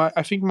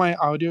I think my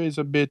audio is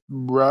a bit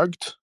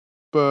rugged,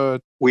 but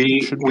we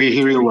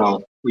hear you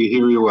well. We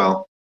hear you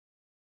well.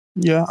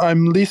 Yeah,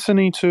 I'm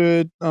listening to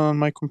it on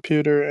my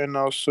computer and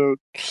also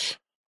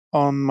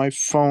on my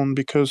phone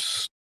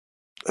because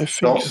I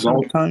think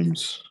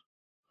sometimes.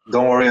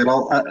 Don't worry at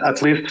all.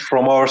 At least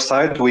from our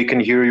side, we can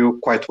hear you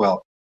quite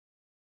well.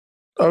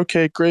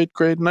 Okay, great.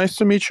 Nice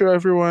to meet you,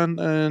 everyone,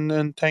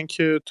 and thank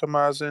you,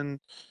 Tomas and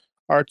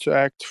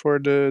Art2act for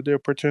the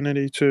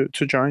opportunity to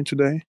join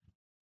today.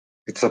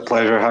 It's a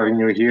pleasure having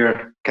you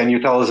here. Can you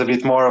tell us a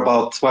bit more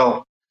about,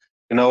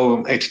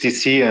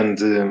 HTC,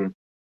 and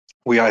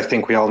I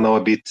think we all know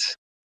a bit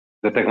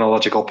the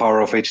technological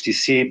power of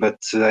HTC, but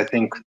I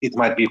think it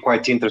might be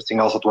quite interesting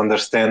also to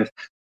understand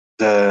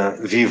the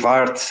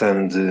Vivart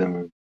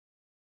and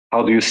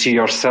how do you see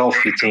yourself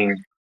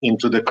fitting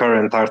into the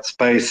current art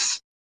space.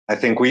 I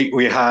think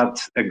we had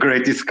a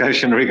great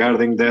discussion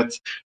regarding that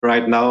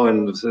right now,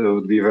 and it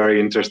would be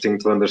very interesting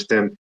to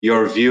understand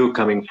your view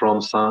coming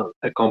from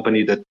a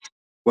company that,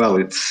 well,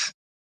 it's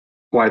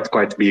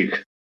quite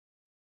big.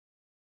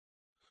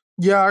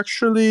 Yeah,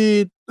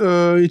 actually,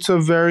 it's a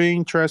very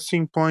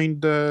interesting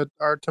point that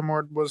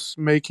Artemord was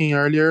making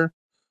earlier.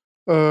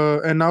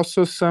 And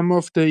also some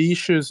of the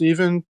issues,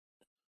 even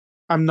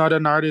I'm not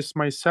an artist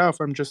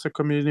myself, I'm just a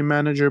community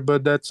manager,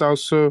 but that's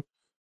also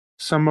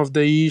some of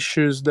the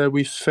issues that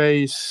we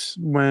face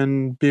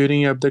when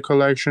building up the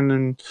collection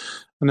and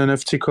an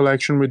NFT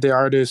collection with the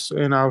artists,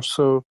 and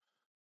also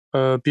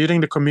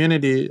building the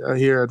community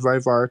here at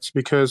Vive Arts,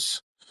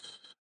 because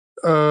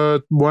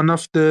one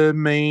of the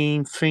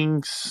main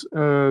things,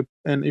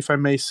 and if I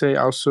may say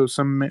also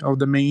some of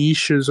the main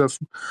issues of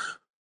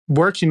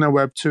working a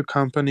Web2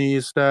 company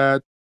is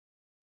that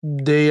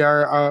they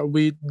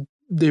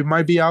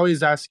might be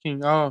always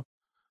asking, oh,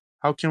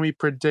 how can we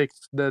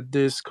predict that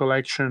this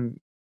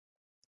collection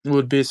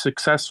would be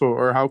successful,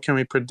 or how can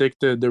we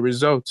predict the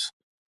results?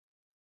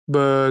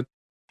 But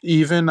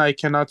even I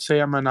cannot say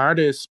I'm an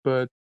artist,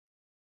 but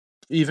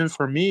even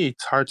for me,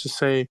 it's hard to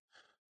say,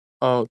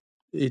 oh,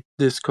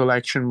 this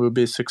collection will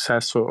be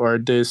successful or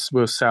this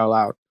will sell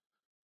out,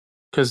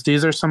 because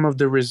these are some of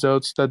the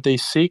results that they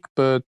seek.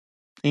 But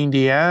in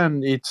the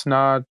end, it's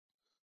not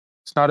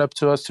up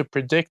to us to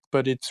predict,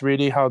 but it's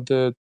really how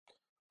the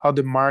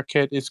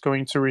market is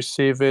going to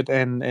receive it,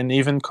 and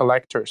even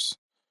collectors.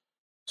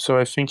 So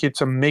I think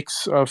it's a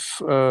mix of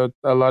a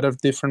lot of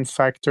different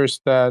factors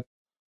that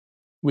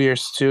we are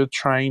still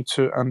trying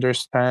to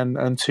understand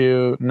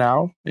until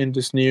now in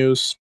this new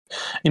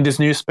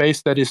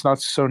space that is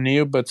not so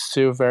new, but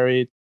still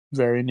very,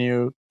 very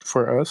new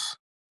for us.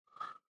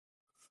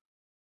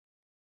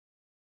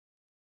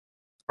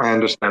 I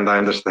understand.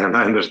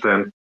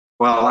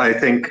 Well, I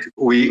think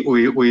we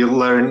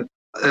learn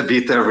a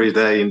bit every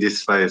day in this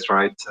space,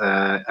 right?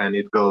 And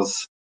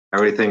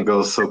everything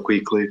goes so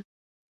quickly.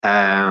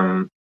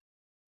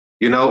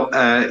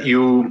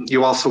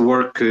 You also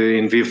work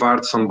in Vive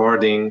Arts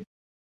onboarding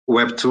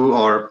Web2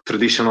 or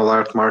traditional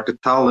art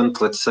market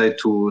talent, let's say,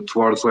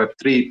 towards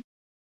Web3.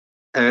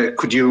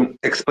 Could you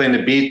explain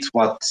a bit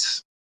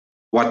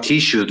what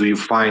issue do you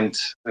find,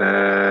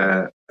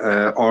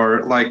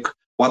 or like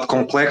what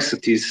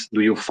complexities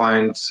do you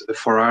find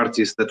for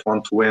artists that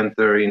want to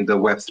enter in the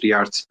Web3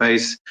 art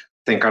space?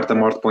 I think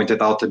Artemord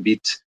pointed out a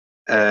bit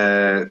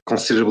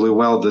considerably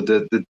well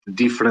the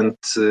different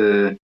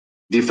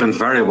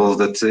variables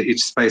that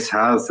each space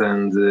has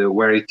and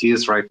where it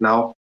is right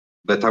now.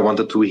 But I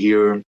wanted to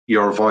hear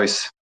your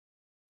voice.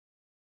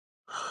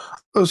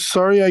 Oh,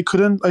 sorry, I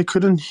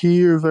couldn't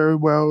hear very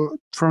well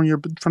from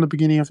the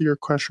beginning of your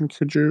question.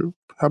 Could you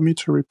help me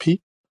to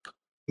repeat?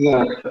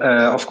 Yeah,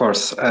 of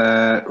course.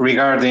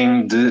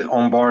 Regarding the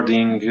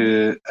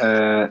onboarding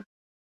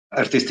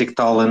artistic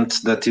talent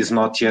that is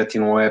not yet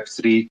in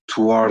Web3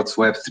 towards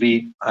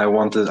Web3, I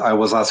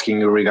was asking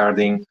you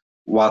regarding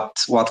what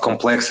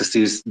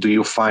complexities do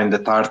you find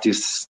that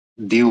artists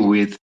deal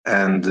with,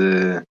 and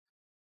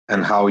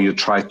how you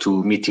try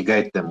to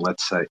mitigate them,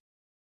 let's say.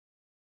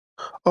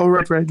 Oh,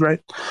 right.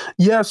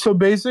 Yeah, so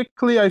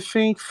basically, I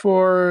think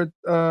for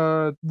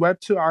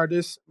Web2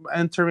 artists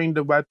entering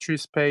the Web3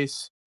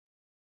 space,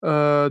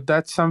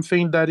 that's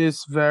something that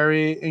is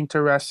very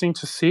interesting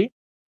to see.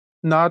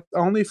 Not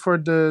only for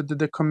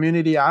the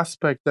community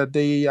aspect that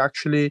they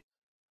actually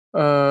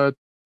uh,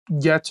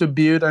 get to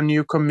build a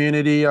new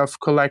community of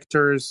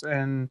collectors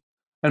and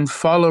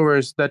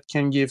followers that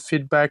can give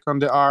feedback on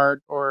the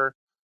art or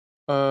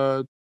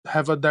uh,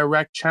 have a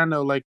direct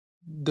channel like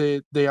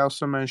they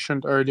also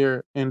mentioned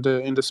earlier in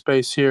the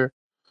space here.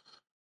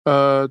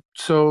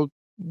 So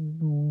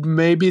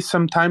maybe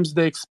sometimes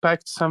they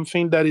expect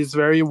something that is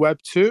very Web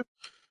 2,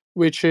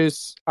 which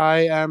is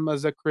I am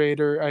as a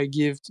creator, I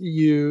give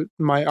you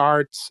my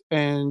art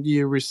and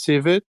you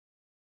receive it,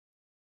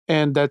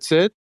 and that's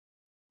it.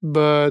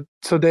 But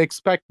so they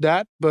expect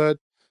that, but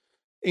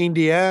in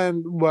the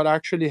end, what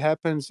actually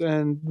happens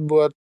and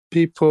what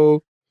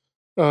people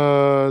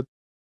uh,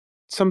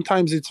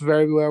 sometimes it's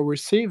very well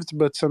received,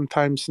 but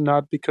sometimes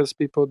not because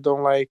people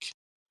don't like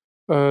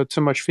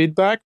too much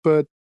feedback.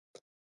 But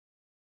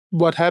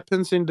what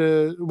happens in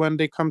the when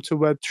they come to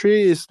Web3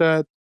 is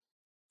that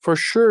for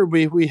sure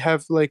we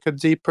have like a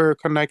deeper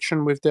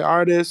connection with the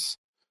artists,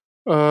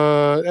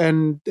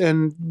 and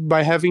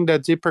by having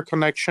that deeper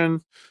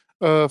connection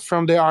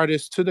from the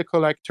artists to the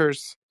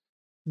collectors,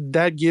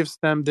 that gives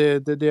them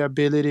the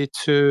ability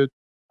to,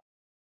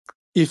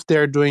 if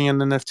they're doing an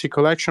NFT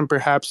collection,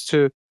 perhaps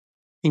to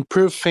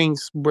improve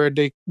things where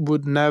they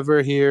would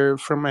never hear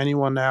from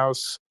anyone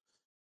else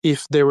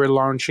if they were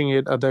launching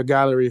it at a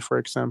gallery, for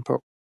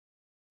example.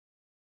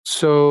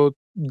 So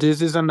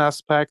this is an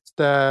aspect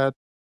that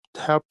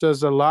helped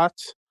us a lot,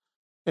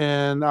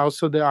 and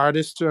also the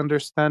artists to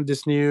understand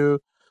this new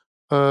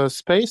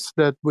space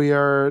that we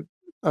are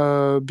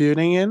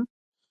building in,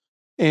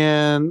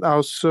 and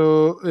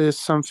also is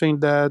something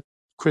that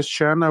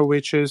Christiana,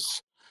 which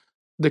is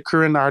the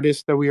current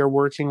artist that we are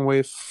working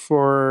with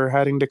for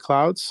Heading the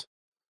Clouds,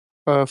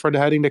 for the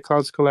Heading the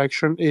Clouds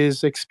collection,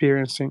 is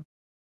experiencing.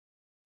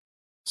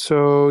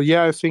 So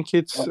yeah, I think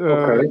it's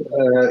Okay,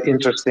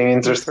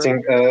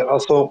 interesting.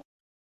 Also,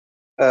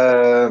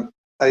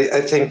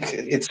 I think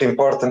it's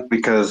important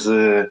because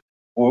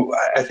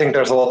I think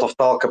there's a lot of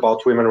talk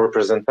about women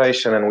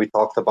representation, and we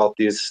talked about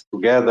this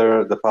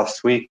together the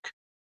past week.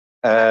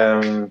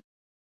 Um,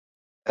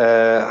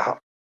 uh,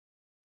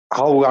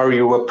 how are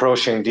you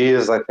approaching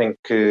this? I think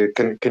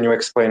can you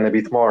explain a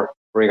bit more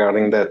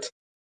regarding that?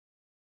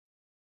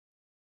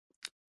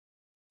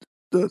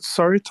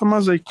 sorry,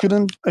 Thomas, I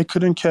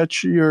couldn't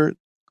catch your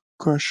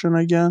question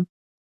again.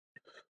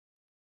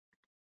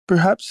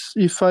 Perhaps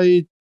if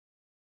I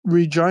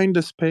rejoin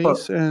the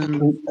space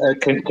and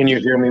Can you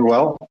hear me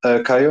well,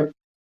 Caio?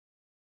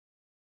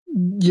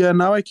 yeah,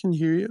 now I can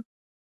hear you.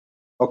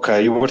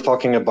 Okay, you were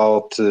talking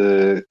about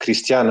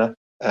Christiana,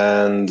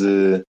 and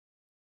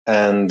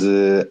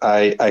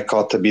I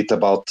caught a bit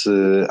about.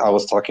 I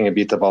was talking a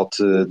bit about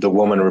the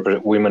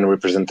women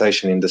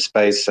representation in the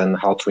space and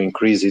how to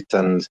increase it,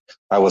 and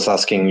I was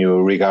asking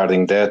you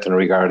regarding that and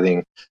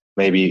regarding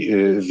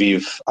maybe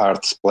Viv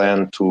Art's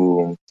plan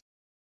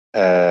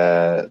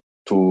uh,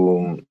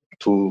 to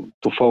to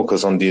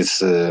focus on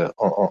this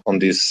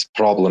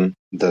problem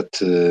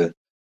that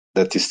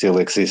still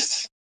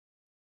exists.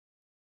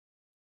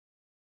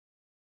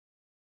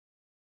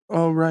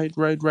 Oh, right.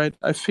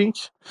 I think,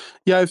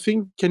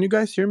 can you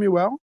guys hear me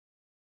well?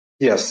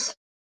 Yes.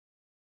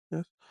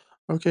 Yes.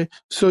 Okay.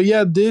 So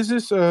yeah, this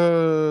is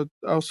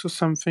also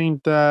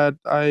something that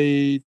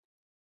I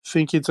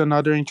think it's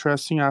another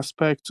interesting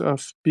aspect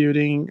of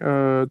building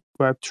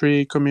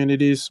Web3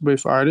 communities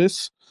with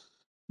artists,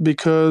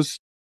 because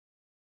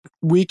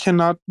we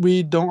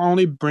don't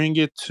only bring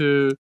it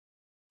to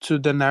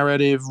the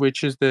narrative,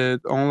 which is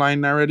the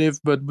online narrative,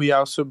 but we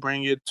also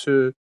bring it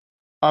to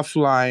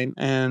offline,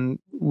 and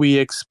we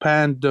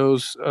expand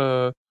those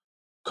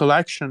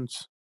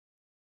collections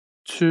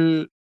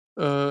to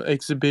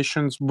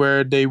exhibitions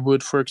where they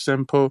would, for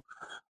example,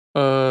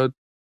 uh,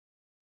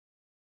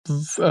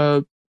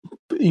 uh,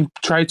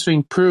 try to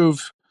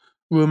improve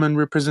women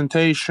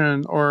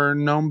representation or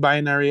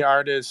non-binary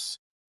artists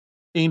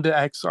in the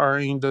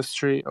XR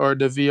industry or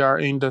the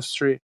VR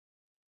industry.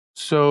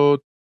 So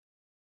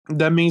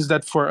that means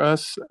that for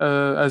us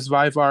as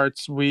Vive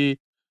Arts, we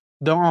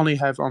don't only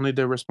have only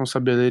the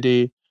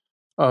responsibility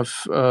of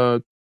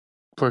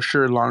for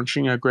sure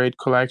launching a great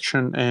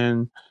collection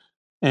and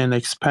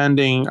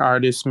expanding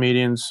artist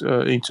mediums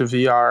into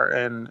VR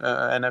and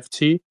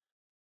NFT,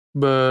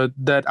 but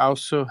that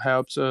also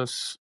helps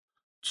us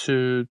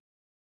to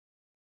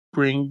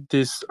bring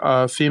these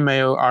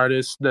female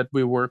artists that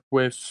we work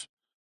with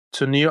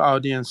to new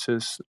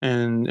audiences,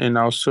 and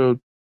also,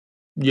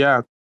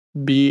 yeah,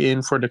 be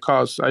in for the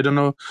cause. I don't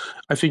know.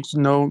 I think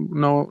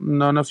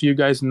none of you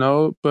guys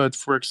know, but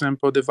for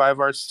example, the Vive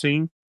Arts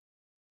team,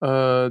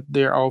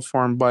 they're all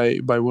formed by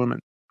women.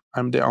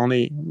 I'm the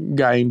only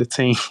guy in the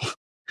team.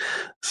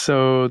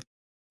 So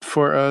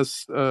for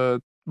us,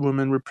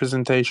 women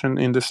representation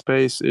in the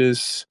space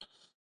is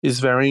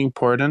very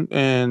important.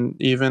 And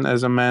even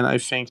as a man, I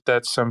think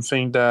that's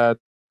something that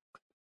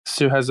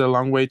still has a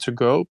long way to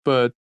go.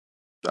 But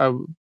I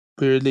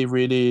really,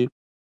 really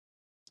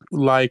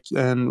like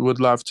and would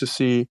love to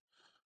see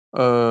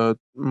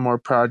more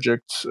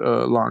projects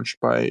launched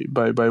by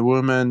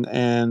women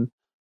and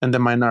the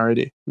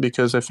minority,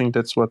 because I think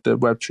that's what the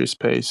Web3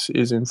 space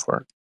is in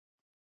for.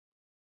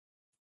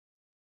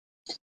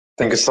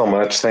 Thank you so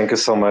much. Thank you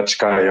so much,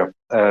 Caio.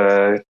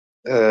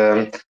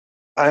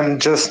 I'm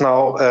just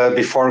now,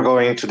 before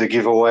going to the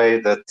giveaway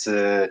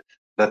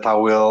that I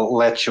will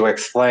let you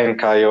explain,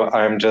 Caio,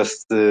 I'm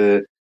just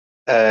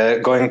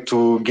going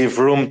to give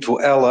room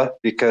to Ella,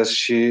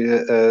 because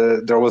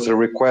there was a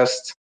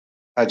request.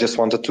 I just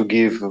wanted to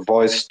give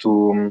voice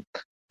to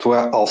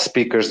all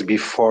speakers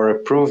before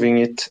approving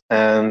it.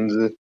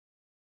 And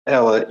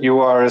Ella, you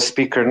are a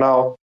speaker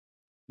now.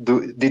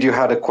 Did you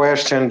have a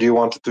question? Do you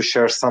want to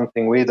share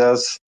something with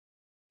us?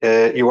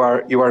 You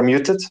are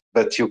muted,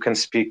 but you can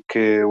speak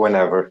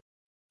whenever.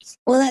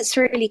 Well, that's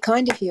really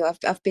kind of you.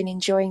 I've been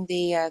enjoying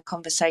the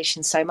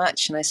conversation so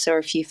much, and I saw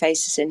a few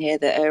faces in here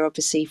that are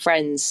obviously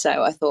friends.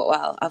 So I thought,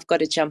 well, I've got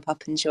to jump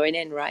up and join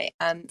in, right?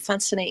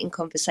 Fascinating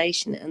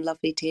conversation and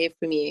lovely to hear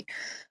from you.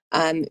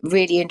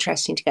 Really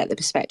interesting to get the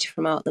perspective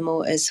from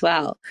Art2act as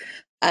well.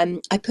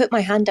 I put my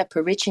hand up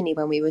originally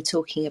when we were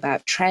talking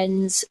about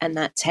trends and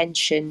that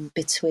tension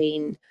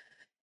between,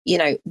 you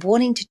know,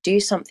 wanting to do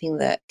something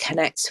that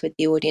connects with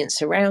the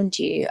audience around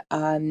you,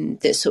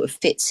 that sort of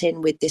fits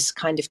in with this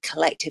kind of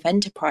collective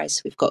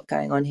enterprise we've got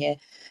going on here,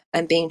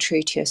 and being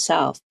true to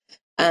yourself.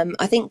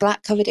 I think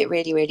Black covered it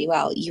really, really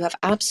well. You have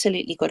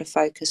absolutely got to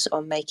focus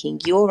on making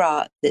your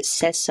art that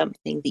says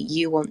something that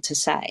you want to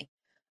say.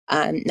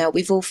 Now,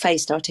 we've all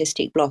faced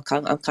artistic block.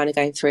 I'm kind of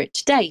going through it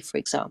today, for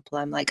example.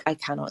 I'm like, I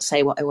cannot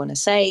say what I want to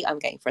say. I'm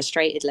getting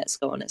frustrated. Let's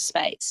go on a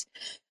space.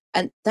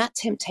 And that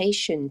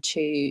temptation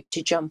to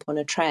jump on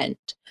a trend,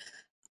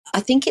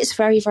 I think it's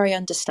very, very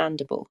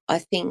understandable. I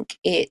think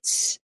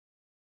it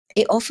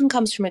often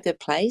comes from a good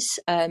place.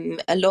 A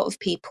lot of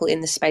people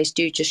in the space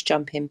do just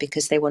jump in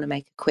because they want to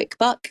make a quick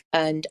buck.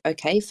 And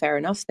okay, fair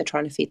enough. They're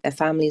trying to feed their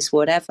families,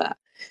 whatever.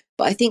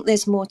 But I think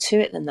there's more to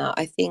it than that.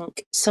 I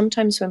think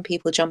sometimes when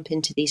people jump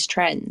into these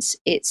trends,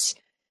 it's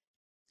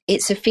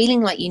a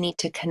feeling like you need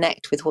to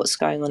connect with what's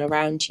going on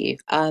around you.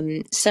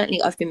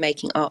 Certainly, I've been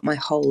making art my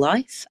whole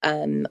life.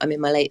 I'm in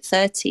my late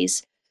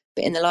 30s.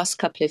 But in the last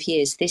couple of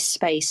years, this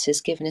space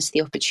has given us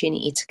the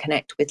opportunity to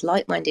connect with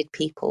like-minded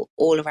people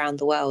all around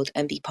the world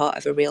and be part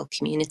of a real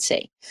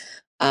community.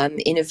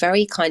 In a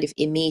very kind of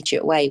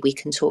immediate way, we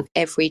can talk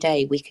every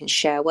day, we can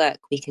share work,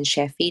 we can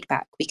share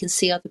feedback, we can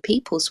see other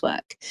people's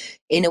work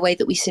in a way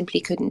that we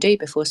simply couldn't do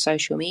before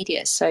social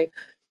media. So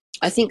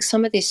I think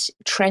some of this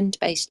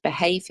trend-based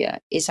behavior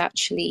is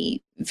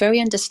actually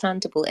very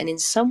understandable. And in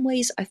some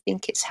ways, I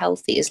think it's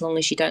healthy as long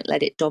as you don't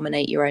let it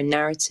dominate your own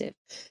narrative,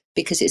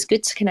 because it's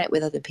good to connect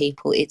with other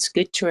people. It's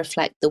good to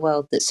reflect the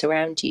world that's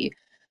around you.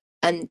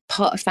 And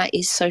part of that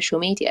is social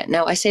media.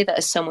 Now, I say that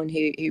as someone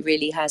who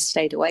really has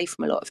stayed away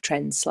from a lot of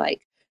trends.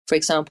 Like, for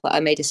example, I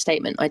made a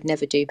statement, I'd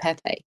never do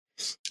Pepe.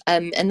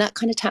 And that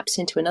kind of taps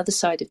into another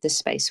side of the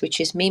space,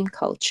 which is meme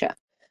culture.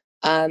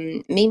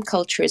 Meme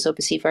culture is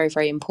obviously very,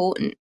 very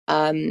important.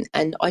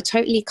 And I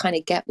totally kind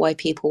of get why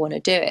people want to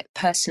do it.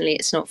 Personally,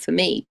 it's not for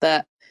me,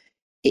 but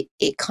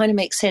it kind of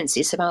makes sense.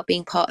 It's about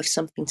being part of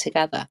something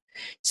together.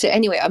 So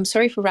anyway, I'm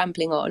sorry for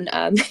rambling on.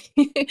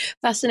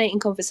 Fascinating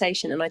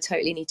conversation, and I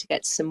totally need to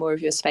get to some more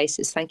of your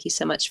spaces. Thank you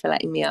so much for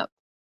letting me up.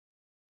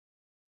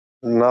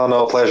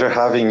 No, pleasure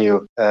having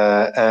you.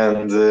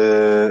 And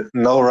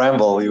no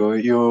ramble.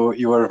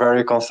 You were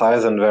very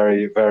concise and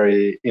very,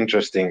 very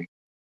interesting.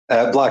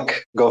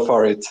 Black, go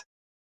for it.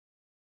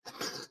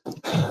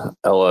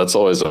 Ella, it's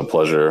always a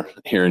pleasure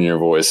hearing your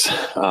voice.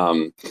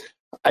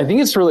 I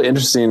think it's really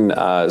interesting.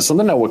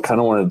 Something I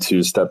kind of wanted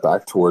to step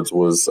back towards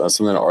was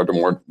something that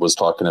Art2act was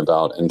talking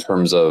about in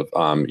terms of,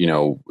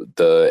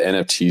 the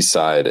NFT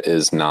side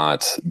is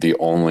not the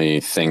only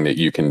thing that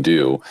you can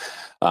do.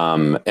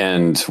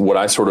 And what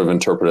I sort of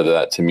interpreted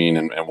that to mean,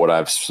 and what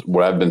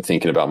I've been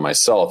thinking about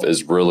myself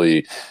is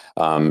really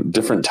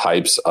different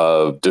types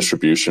of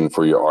distribution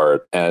for your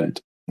art,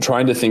 and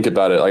trying to think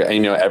about it, like,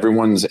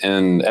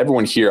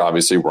 everyone here,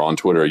 obviously we're on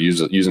Twitter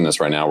using this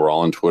right now. We're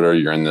all on Twitter.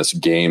 You're in this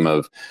game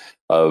of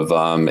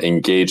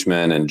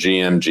engagement and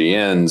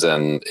GMs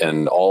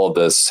and all of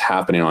this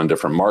happening on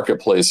different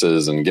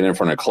marketplaces and getting in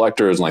front of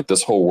collectors and like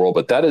this whole world.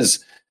 But that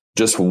is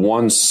just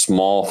one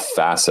small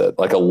facet.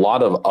 Like, a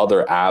lot of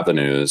other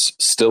avenues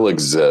still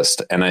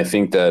exist. And I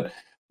think that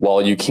while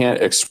you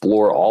can't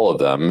explore all of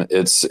them,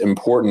 it's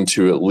important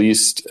to at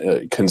least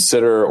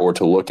consider or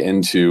to look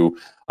into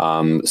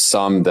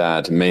some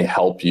that may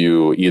help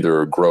you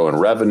either grow in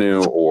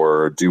revenue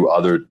or do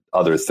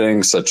other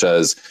things, such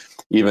as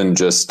even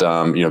just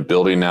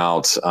building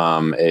out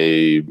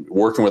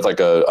working with like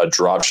a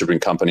drop shipping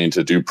company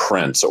to do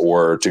prints,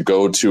 or to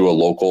go to a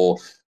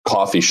local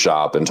coffee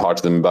shop and talk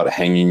to them about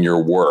hanging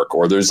your work.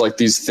 Or there's like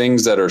these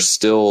things that are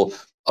still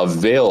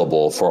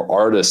available for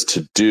artists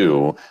to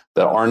do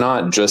that are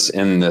not just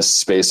in this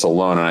space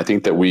alone. And I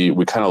think that we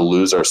kind of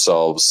lose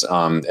ourselves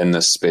in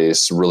this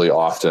space really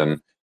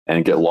often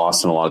and get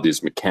lost in a lot of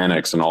these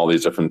mechanics and all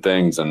these different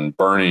things and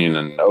burning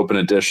and open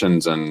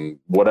editions and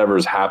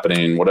whatever's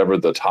happening, whatever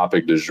the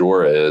topic du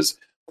jour is.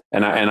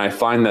 And I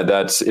find that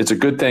it's a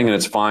good thing, and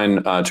it's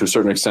fine to a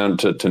certain extent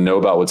to know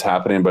about what's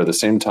happening. But at the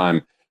same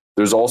time,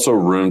 there's also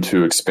room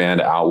to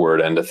expand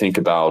outward and to think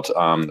about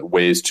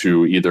ways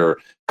to either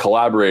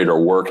collaborate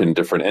or work in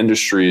different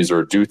industries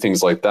or do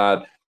things like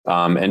that.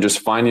 And just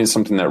finding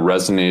something that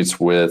resonates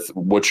with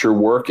what your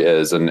work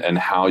is and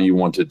how you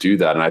want to do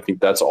that. And I think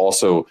that's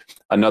also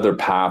another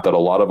path that a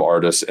lot of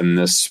artists in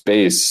this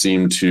space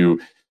seem to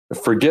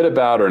forget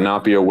about or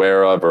not be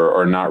aware of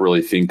or not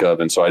really think of.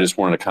 And so I just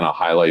wanted to kind of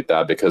highlight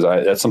that, because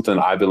that's something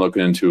I've been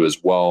looking into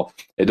as well.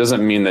 It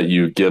doesn't mean that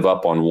you give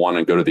up on one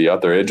and go to the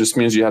other. It just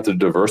means you have to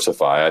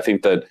diversify. I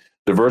think that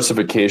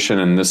diversification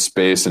in this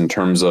space in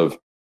terms of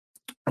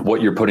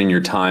what you're putting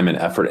your time and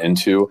effort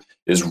into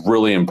is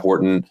really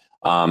important.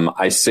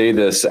 I say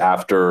this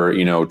after,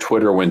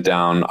 Twitter went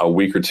down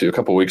a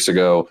couple of weeks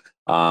ago.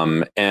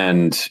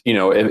 And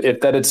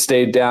if that had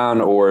stayed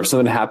down, or if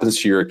something happens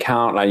to your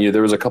account,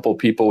 there was a couple of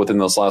people within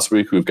this last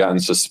week who've gotten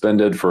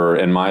suspended for,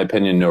 in my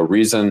opinion, no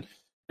reason,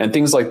 and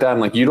things like that.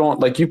 And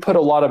you put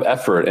a lot of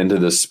effort into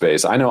this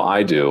space. I know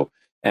I do.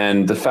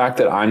 And the fact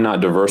that I'm not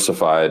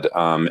diversified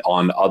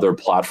on other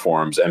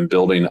platforms and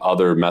building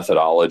other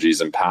methodologies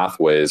and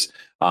pathways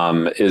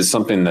is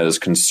something that is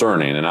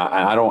concerning. And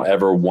I don't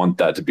ever want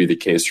that to be the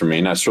case for me.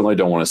 And I certainly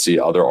don't want to see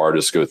other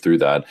artists go through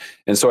that.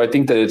 And so I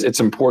think that it's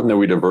important that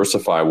we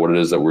diversify what it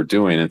is that we're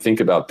doing and think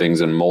about things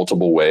in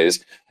multiple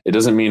ways. It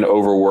doesn't mean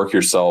overwork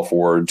yourself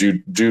or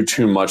do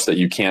too much that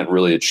you can't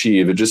really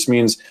achieve. It just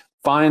means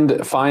find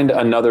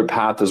another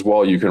path as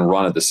well you can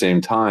run at the same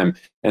time,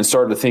 and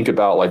start to think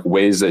about like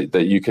ways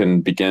that you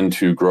can begin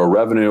to grow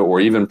revenue or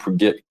even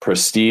get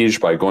prestige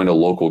by going to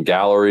local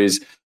galleries.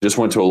 Just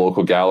went to a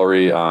local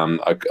gallery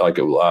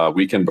a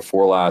weekend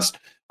before last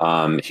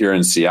here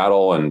in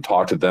Seattle and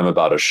talked to them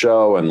about a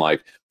show. And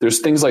there's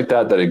things like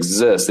that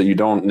exist that you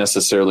don't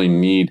necessarily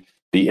need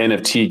the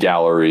NFT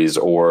galleries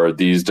or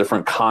these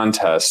different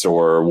contests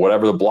or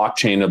whatever the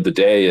blockchain of the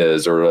day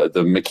is or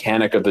the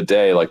mechanic of the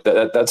day. Like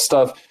that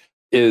stuff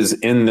is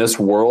in this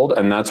world,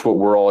 and that's what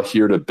we're all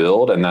here to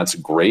build, and that's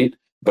great.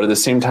 But at the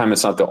same time,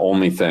 it's not the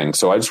only thing.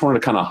 So I just wanted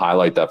to kind of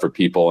highlight that for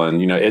people.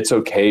 And, it's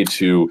okay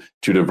to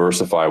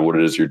diversify what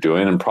it is you're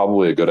doing, and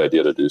probably a good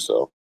idea to do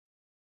so.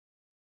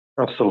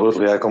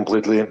 Absolutely. I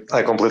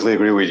completely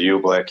agree with you,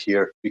 Black,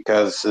 here,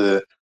 because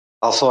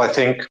also I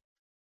think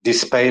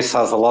this space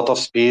has a lot of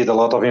speed, a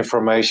lot of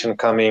information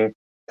coming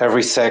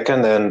every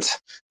second, and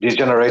this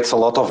generates a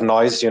lot of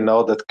noise,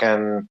 that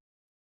can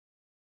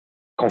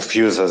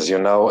confuse us,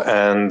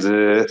 and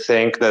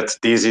think that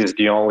this is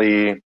the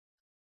only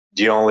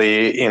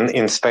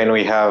in Spain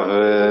we have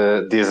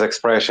this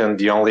expression,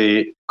 the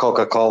only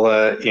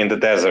Coca-Cola in the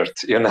desert,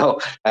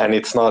 and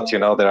it's not.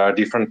 There are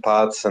different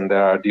paths and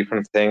there are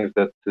different things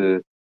that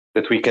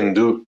we can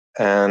do,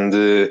 and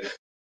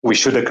we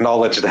should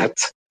acknowledge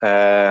that.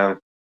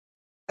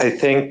 I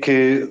think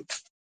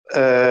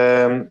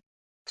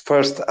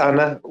first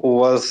Anna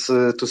was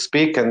to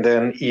speak, and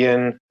then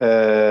Ian.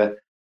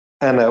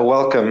 Anna,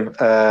 welcome.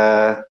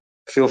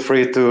 Feel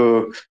free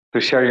to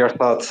share your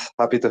thoughts.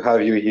 Happy to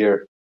have you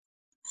here.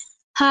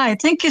 Hi,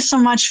 thank you so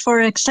much for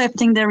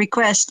accepting the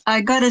request.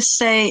 I gotta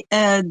say,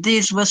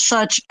 this was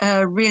such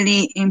a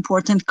really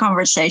important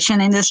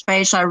conversation in the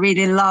space. I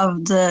really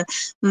loved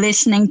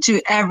listening to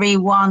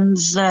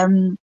everyone's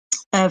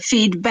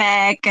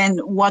feedback and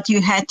what you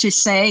had to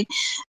say.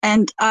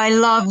 And I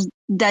love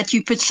that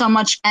you put so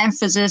much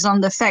emphasis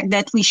on the fact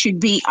that we should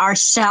be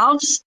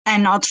ourselves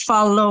and not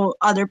follow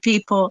other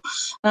people.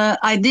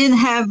 I did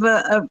have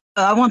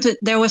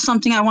there was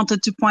something I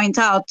wanted to point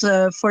out.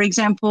 For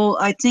example,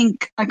 I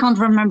can't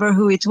remember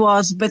who it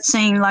was, but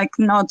saying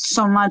not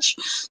so much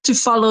to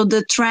follow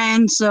the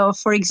trends,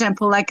 for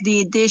example, like the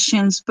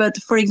editions. But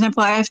for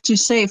example, I have to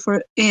say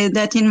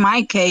that in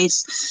my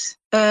case,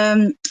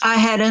 I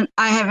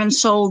haven't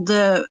sold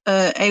a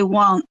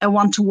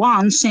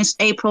one-to-one since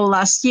April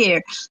last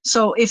year.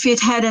 So if it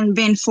hadn't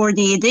been for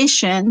the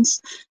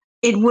editions,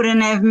 it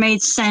wouldn't have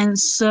made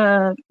sense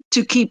to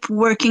keep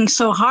working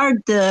so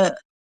hard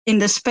in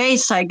the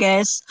space, I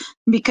guess,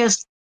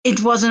 because I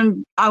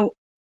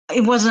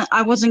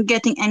wasn't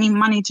getting any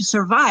money to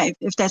survive,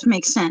 if that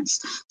makes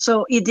sense.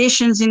 So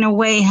editions in a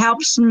way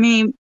helps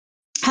me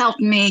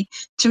helped me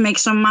to make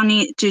some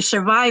money to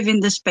survive in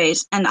the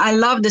space. And I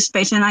love the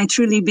space and I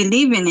truly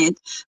believe in it.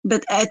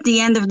 But at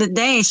the end of the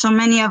day, so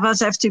many of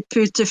us have to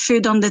put the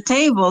food on the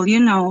table,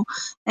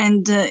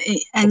 and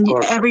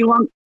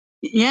everyone,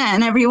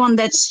 and everyone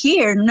that's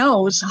here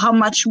knows how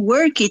much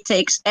work it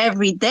takes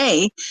every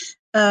day.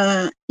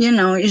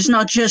 It's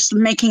not just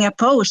making a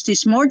post,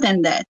 it's more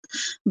than that.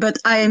 But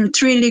I am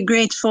truly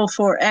grateful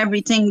for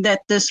everything that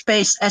the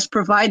space has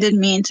provided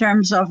me in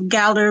terms of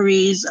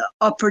galleries,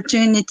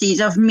 opportunities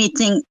of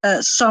meeting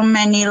so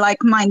many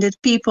like-minded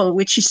people,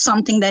 which is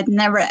something that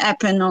never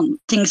happened on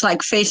things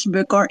like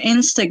Facebook or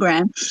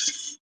Instagram,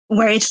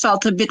 where it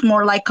felt a bit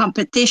more like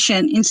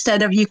competition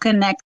instead of you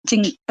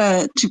connecting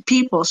to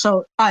people.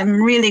 So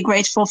I'm really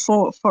grateful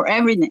for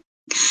everything.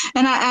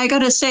 And I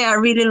gotta say, I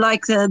really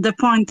like the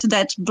point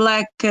that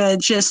Black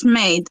just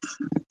made.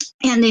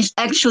 And it's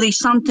actually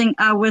something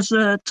I was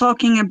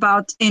talking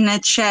about in a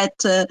chat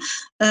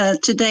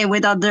today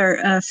with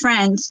other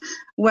friends,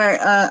 where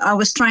I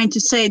was trying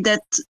to say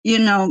that,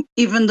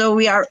 even though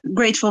we are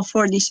grateful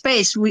for this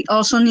space, we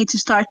also need to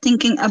start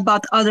thinking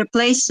about other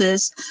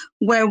places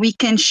where we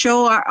can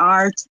show our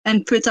art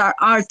and put our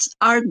art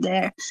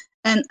there.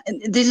 And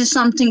this is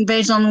something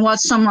based on what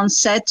someone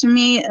said to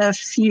me a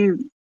few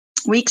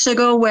weeks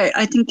ago, where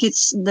I think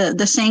it's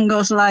the saying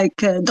goes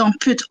like, don't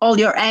put all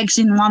your eggs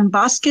in one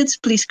basket.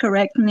 Please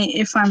correct me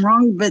if I'm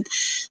wrong, but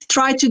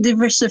try to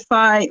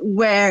diversify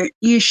where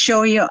you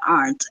show your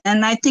art.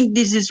 And I think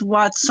this is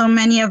what so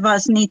many of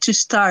us need to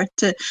start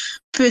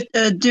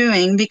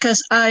doing,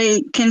 because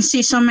I can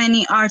see so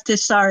many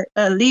artists are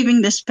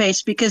leaving the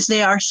space because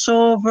they are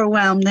so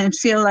overwhelmed and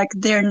feel like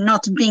they're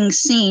not being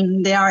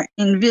seen, they are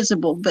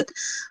invisible. But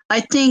I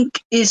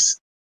think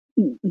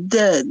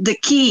the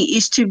key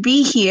is to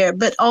be here,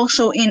 but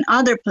also in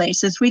other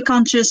places. We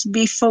can't just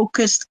be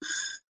focused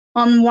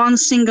on one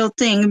single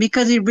thing,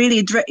 because it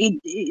really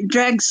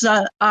drags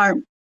our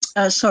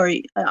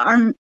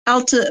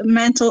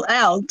mental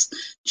health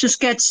just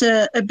gets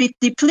a bit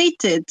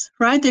depleted,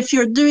 right? If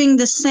you're doing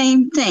the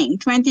same thing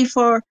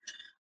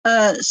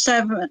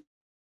 24/7,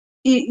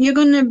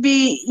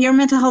 your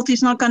mental health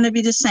is not going to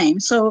be the same.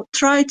 So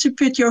try to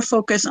put your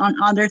focus on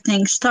other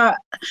things. Start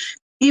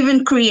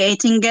even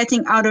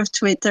getting out of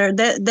Twitter.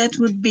 That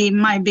would be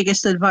my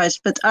biggest advice.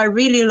 But I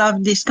really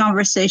love this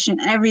conversation,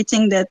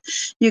 everything that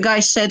you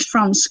guys said,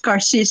 from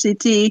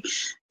scarcity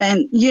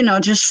and,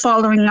 just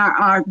following our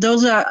art.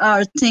 Those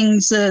are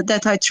things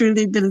that I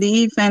truly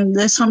believe.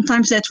 And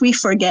sometimes that we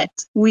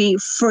forget. We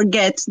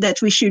forget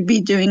that we should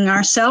be doing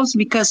ourselves,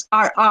 because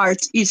our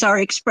art is our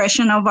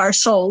expression of our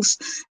souls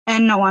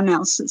and no one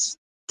else's.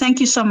 Thank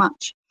you so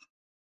much.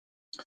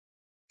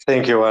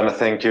 Thank you, Anna.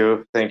 Thank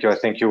you. I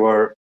think you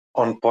were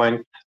on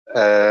point,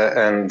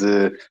 and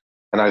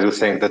I do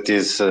think that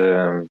is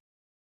very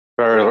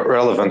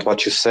relevant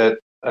what you said.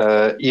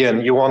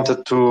 Ian, you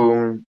wanted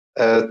to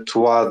add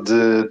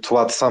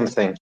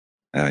something.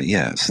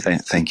 Yes,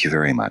 thank you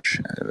very much.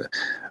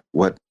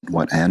 What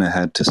Anna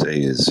had to say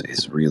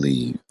is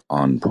really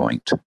on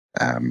point.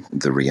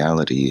 The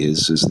reality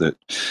is that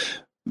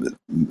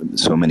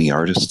so many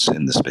artists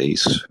in the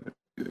space,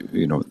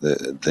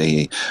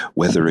 they,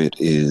 whether it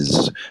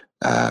is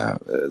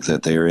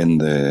that they're in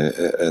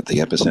the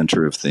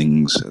epicenter of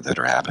things that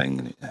are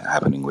happening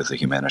with the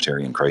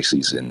humanitarian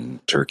crises in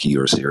Turkey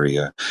or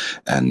Syria,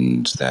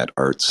 and that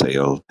art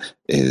sale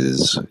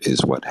is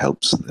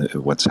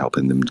what's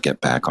helping them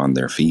get back on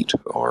their feet,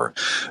 or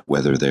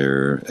whether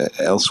they're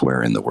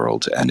elsewhere in the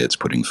world and it's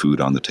putting food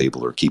on the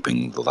table or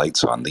keeping the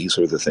lights on. These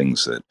are the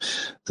things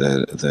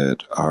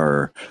that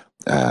are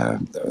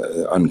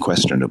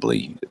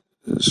unquestionably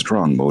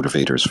strong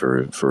motivators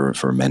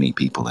for many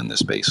people in this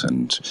space.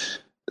 And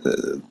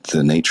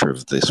the nature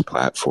of this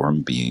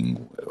platform being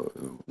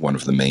one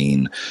of the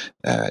main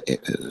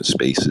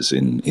spaces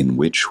in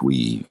which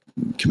we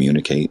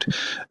communicate,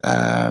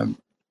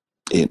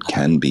 it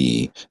can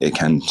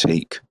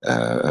take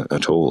a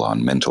toll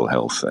on mental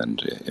health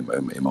and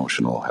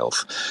emotional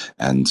health.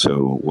 And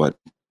so what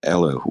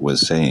Ella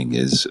was saying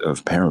is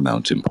of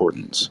paramount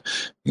importance.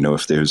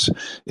 If there's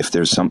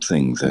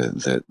something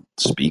that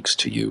speaks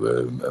to you,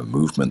 a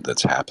movement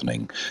that's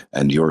happening,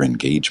 and your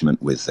engagement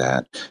with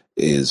that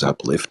is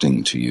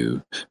uplifting to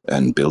you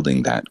and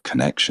building that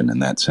connection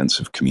and that sense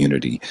of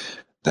community,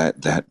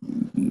 that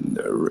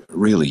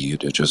really, you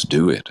just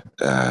do it.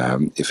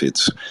 If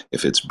it's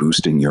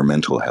boosting your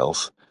mental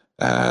health,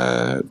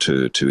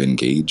 to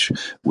engage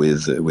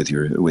with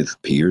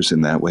peers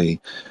in that way,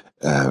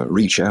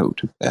 reach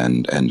out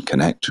and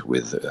connect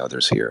with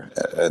others here.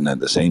 And at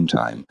the same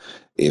time,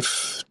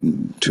 if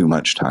too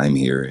much time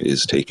here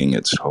is taking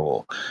its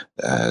toll,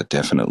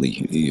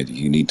 definitely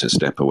you need to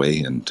step away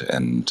and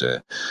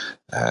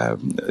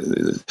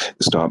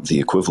stop the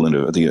equivalent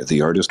of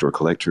the artist or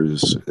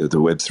collectors,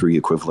 the Web3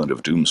 equivalent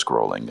of doom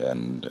scrolling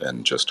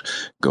and just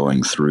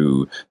going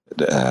through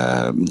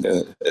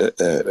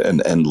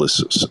an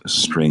endless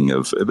string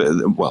of,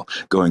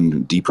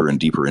 going deeper and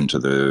deeper into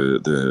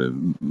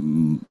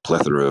the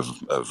plethora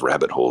of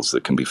rabbit holes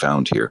that can be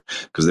found here,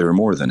 because there are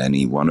more than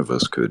any one of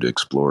us could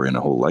explore in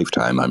a whole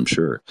lifetime, I'm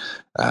sure.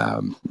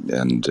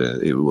 And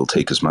it will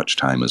take as much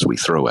time as we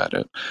throw at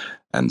it.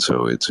 And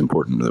so it's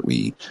important that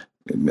we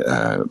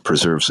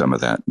preserve some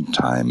of that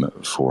time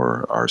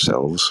for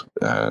ourselves,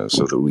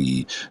 so that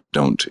we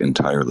don't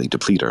entirely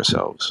deplete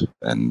ourselves.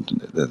 And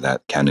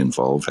that can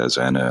involve, as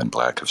Anna and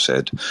Black have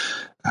said,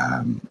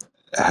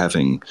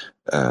 having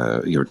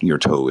your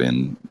toe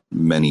in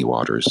many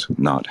waters,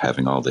 not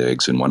having all the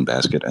eggs in one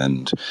basket,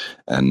 and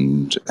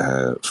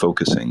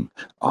focusing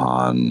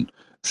on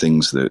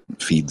things that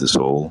feed the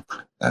soul.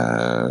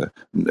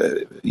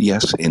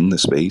 Yes, in the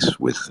space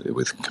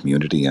with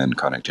community and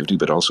connectivity,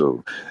 but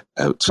also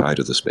outside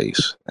of the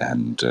space,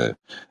 and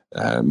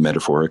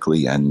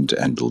metaphorically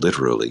and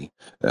literally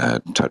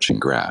touching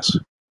grass.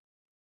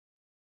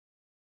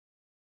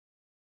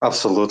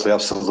 Absolutely. I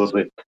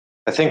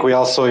think we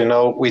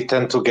also, we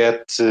tend to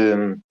get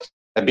a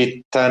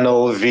bit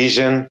tunnel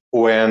vision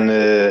when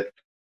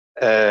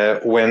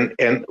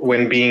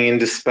being in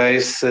the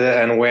space,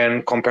 and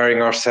when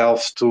comparing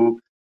ourselves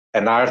to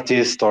an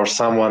artist or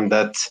someone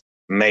that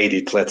made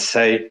it, let's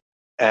say,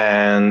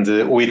 and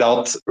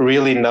without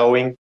really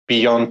knowing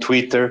beyond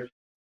Twitter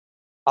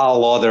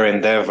all other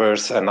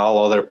endeavors and all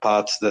other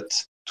paths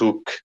that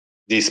took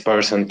this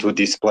person to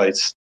this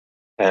place.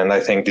 And I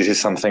think this is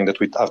something that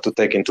we have to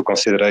take into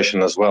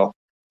consideration as well.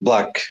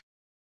 Black,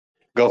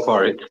 go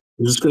for it.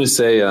 I'm just going to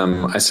say,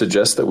 I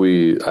suggest that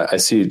I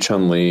see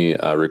Chun-Li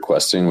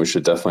requesting, we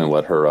should definitely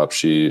let her up.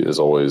 She is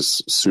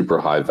always super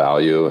high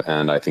value,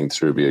 and I think this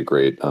would be a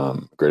great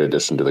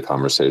addition to the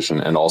conversation.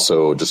 And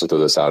also, just to throw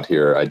this out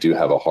here, I do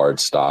have a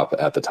hard stop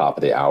at the top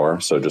of the hour,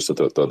 so just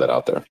to throw that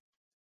out there.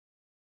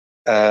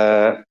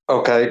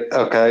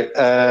 Okay.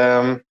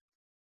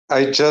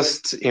 I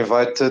just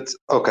invited.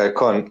 Okay,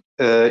 Con,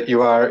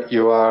 you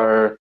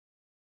are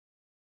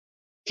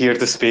here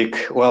to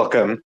speak.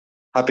 Welcome.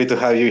 Happy to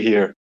have you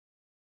here.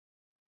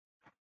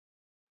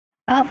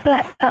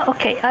 Black.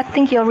 Okay, I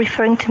think you're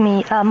referring to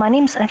me. My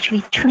name's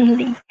actually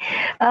Chun-Li.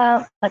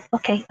 But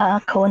okay,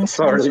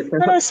 coincidence. Sorry.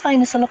 No, it's fine.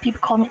 There's a lot of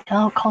people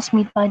calls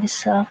me by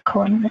this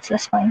coin.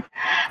 That's fine.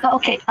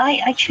 Okay,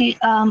 I actually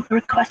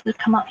requested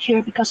to come out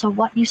here because of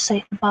what you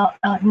said about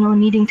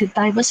needing to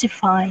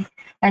diversify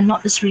and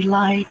not just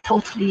rely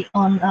totally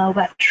on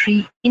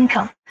Web3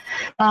 income.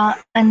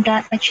 And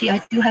that actually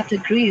I do have to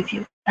agree with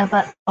you.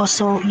 But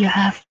also you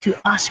have to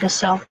ask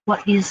yourself,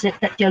 what is it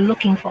that you're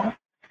looking for?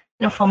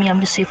 For me, I'm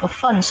just here for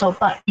fun. So,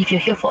 but if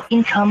you're here for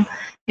income,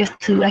 you have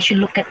to actually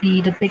look at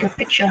the bigger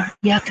picture.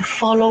 You have to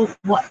follow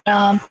what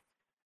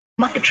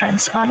market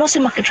trends, not say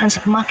market trends,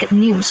 market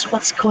news,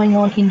 what's going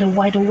on in the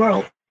wider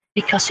world.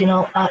 Because,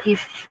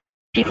 if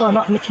people are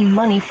not making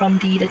money from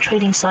the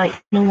trading side,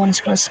 no one's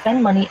going to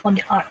spend money on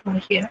the art over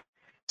here.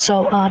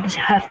 So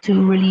you have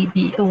to really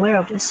be aware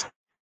of this.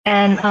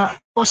 And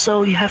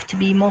also, you have to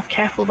be more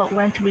careful about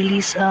when to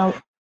release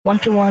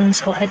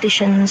one-to-ones or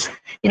editions.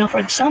 For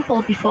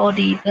example, before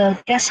the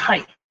gas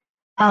hike,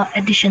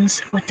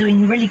 editions were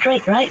doing really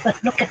great, right?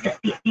 But look at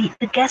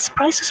the gas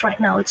prices right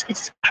now.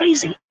 It's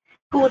crazy.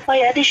 Who would buy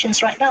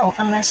editions right now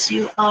unless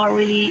you are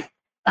really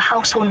a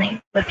household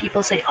name where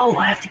people say, oh,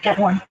 I have to get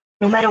one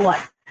no matter what.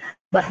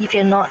 But if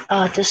you're not,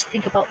 just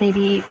think about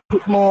maybe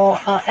put more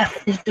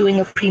effort into doing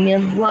a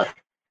premium work.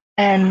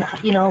 And,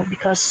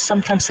 because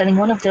sometimes selling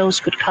one of those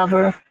could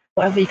cover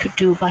whatever you could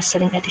do by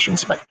selling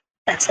editions. But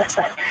that's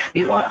that.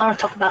 We want to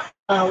talk about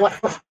what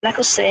Black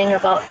was saying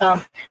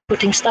about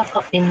putting stuff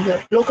up in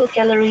your local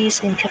galleries,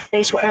 in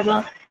cafes,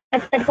 wherever.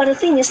 But the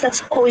thing is,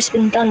 that's always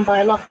been done by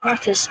a lot of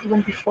artists,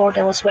 even before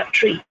there was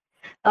Web3.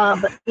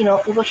 But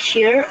over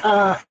here,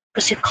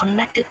 because you're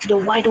connected to the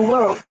wider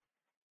world,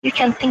 you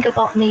can think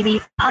about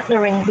maybe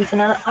partnering with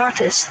another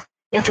artist,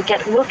 to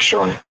get work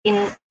shown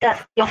in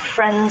that your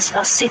friend's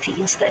city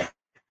instead.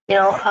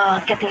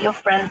 Getting your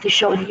friend to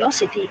show in your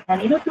city,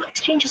 and do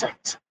exchanges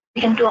like this.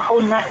 You can do a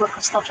whole network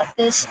of stuff like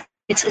this.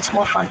 It's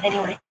more fun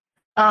anyway.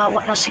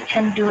 What else you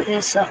can do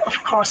is,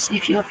 of course,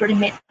 if you have already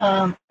made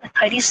a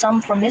tidy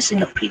sum from this in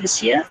the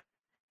previous year,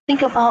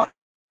 think about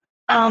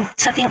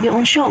setting up your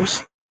own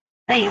shows.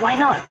 Hey, why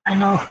not? I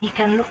know you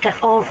can look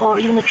at or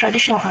even the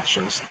traditional art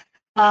shows.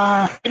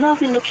 I've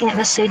been looking at,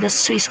 let's say, the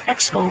Swiss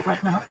Expo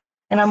right now,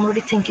 and I'm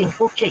really thinking,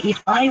 okay,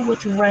 if I were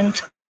to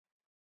rent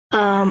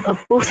a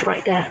booth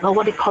right there, or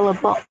what they call a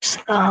box,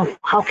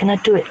 how can I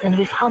do it, and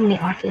with how many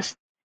artists?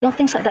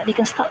 Things like that. You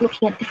can start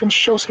looking at different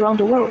shows around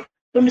the world.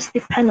 Don't just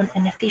depend on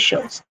NFT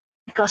shows,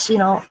 because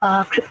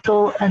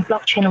crypto and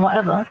blockchain or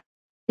whatever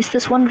is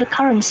just one of the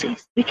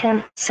currencies. We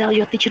can sell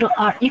your digital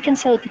art. You can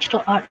sell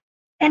digital art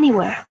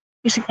anywhere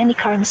using any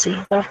currency.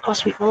 But of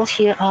course, we all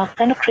here are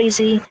kind of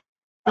crazy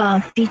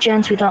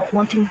degens without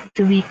wanting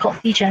to be called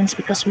degens,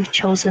 because we've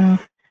chosen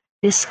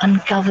this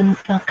ungoverned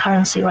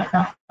currency right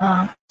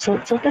now. So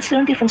that's the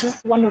only difference. This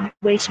is one of the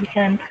ways we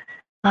can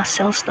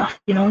sell stuff.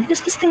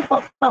 Just think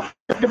about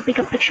the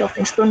bigger picture of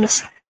things. Don't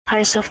just tie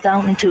yourself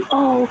down into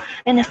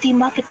NFT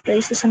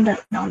marketplace, this and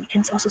that. Now you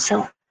can also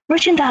sell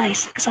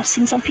merchandise because I've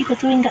seen some people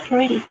doing that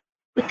already,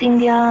 putting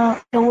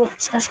their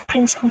works as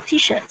prints on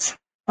T-shirts,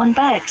 on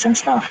bags and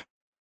stuff.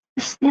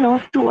 Just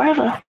do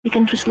wherever. You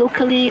can just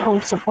locally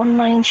or some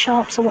online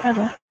shops or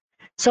whatever.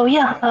 So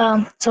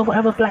yeah, so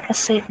whatever Black has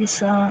said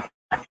is I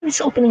think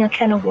it's opening a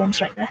can of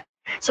worms right there.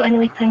 So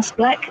anyway, thanks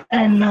Black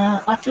and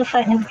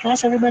Art2act and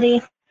guys,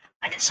 everybody.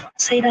 I just want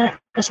to say that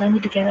because I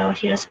need to get out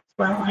here as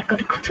well. I got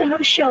to go to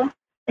another show.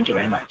 Thank you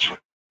very much.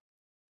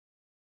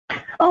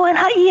 Oh, and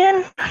hi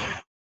Ian.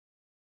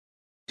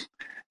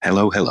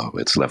 Hello.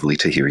 It's lovely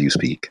to hear you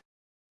speak.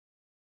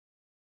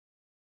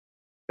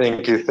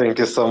 Thank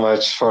you so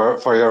much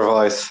for your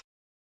voice.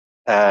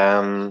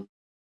 I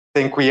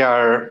think we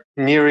are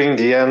nearing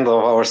the end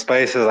of our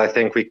spaces. I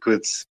think we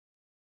could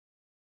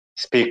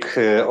speak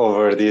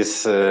over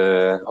this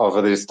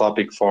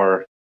topic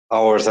for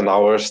hours and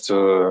hours.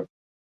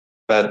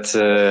 But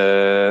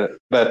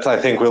I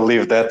think we'll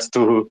leave that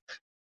to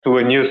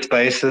a new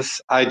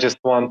spaces. I just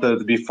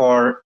wanted,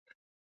 before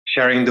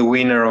sharing the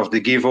winner of the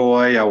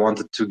giveaway, I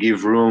wanted to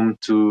give room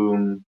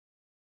to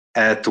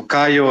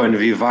Caio and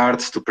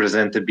Vivart to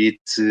present a bit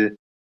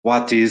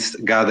what is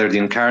Gathered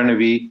in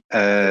Carnaby,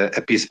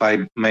 a piece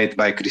made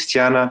by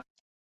Christiana.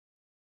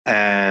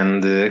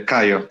 And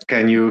Caio,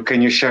 can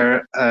you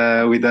share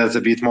with us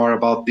a bit more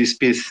about this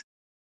piece?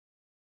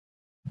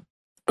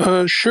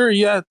 Sure.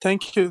 Yeah.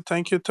 Thank you,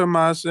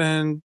 Tomas,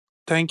 and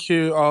thank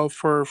you all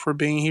for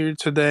being here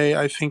today.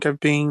 I think I've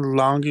been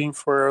longing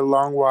for a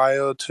long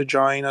while to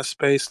join a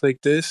space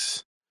like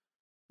this,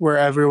 where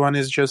everyone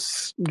is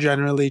just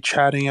generally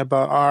chatting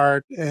about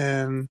art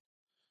and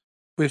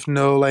with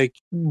no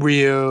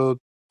real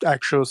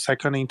actual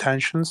second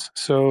intentions.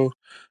 So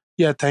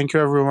yeah, thank you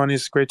everyone.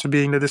 It's great to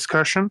be in the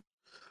discussion.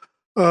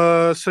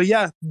 So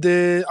yeah,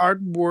 the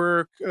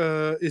artwork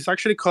is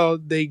actually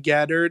called They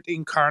Gathered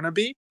in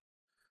Carnaby.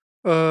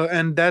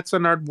 And that's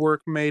an artwork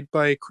made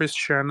by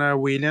Christiana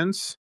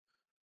Williams.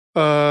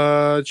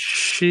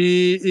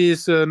 She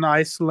is an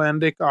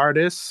Icelandic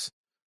artist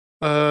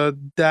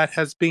that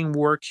has been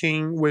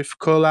working with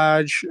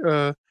collage,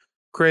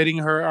 creating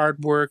her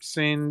artworks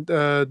in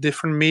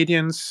different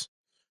mediums,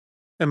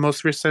 and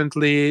most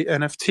recently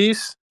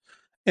NFTs.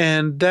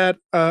 And that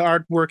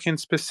artwork in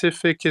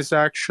specific is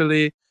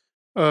actually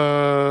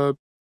a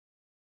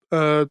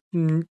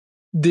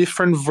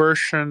different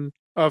version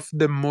of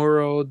the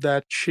mural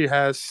that she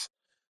has.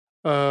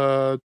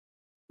 I'm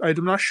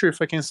not sure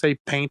if I can say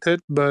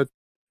painted, but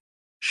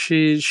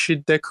she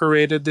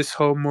decorated this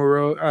whole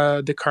mural,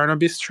 the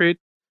Carnaby Street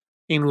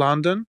in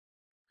London.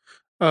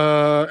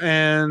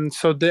 And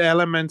so the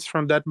elements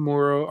from that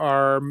mural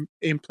are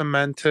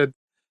implemented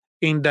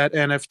in that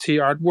NFT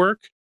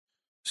artwork.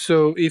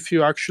 So if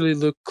you actually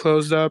look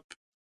close up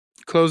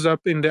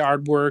in the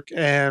artwork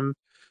and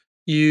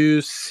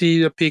you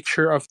see the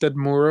picture of that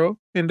mural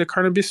in the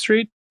Carnaby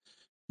Street,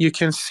 you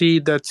can see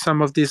that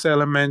some of these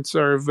elements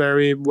are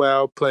very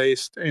well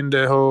placed in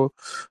the whole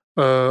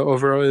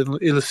overall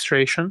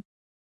illustration.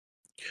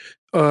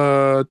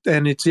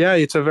 And it's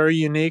a very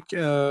unique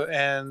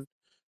and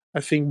I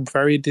think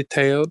very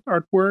detailed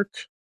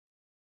artwork.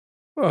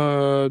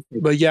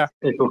 But yeah,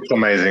 it looks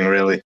amazing,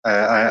 really.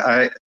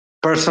 I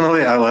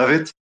personally, I love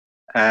it,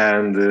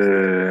 and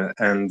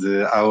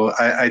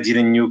I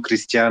didn't knew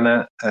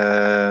Christiana,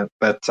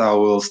 but I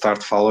will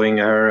start following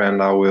her,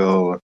 and I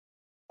will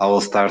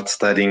start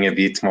studying a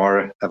bit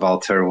more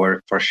about her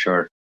work for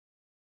sure.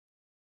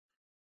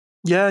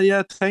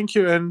 Yeah, thank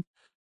you, and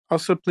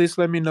also please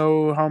let me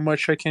know how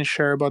much I can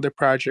share about the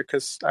project,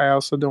 because I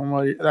also don't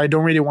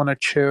really want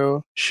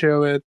to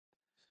show it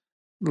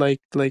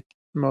like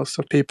most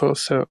of people.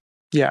 So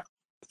yeah.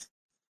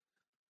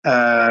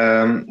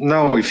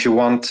 No, if you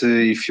want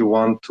to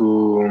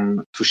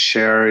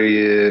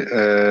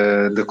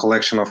share the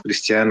collection of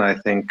Christiana, I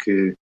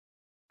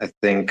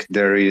think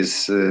there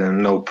is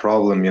no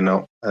problem,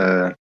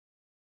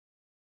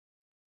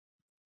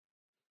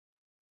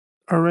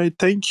 All right,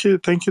 thank you,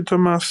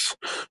 Thomas.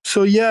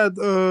 So yeah,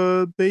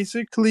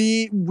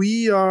 basically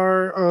we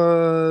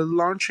are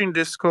launching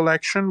this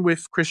collection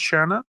with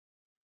Christiana.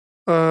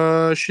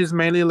 She's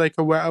mainly like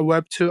a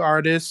Web2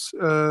 artist,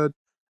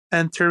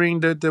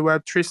 entering the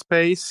Web3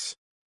 space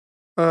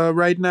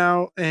right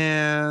now,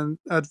 and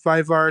at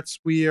Vive Arts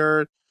we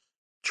are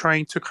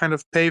trying to kind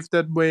of pave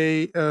that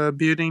way,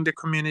 building the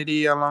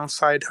community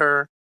alongside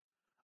her.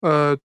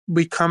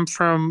 We come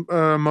from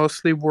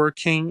mostly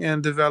working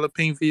and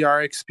developing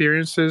VR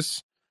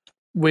experiences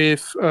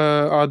with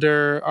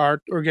other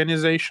art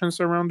organizations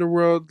around the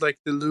world, like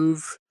the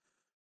Louvre.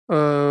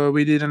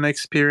 We did an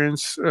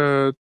experience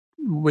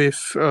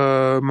with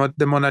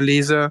the Mona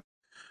Lisa,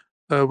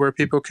 where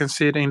people can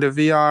see it in the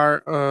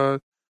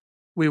VR.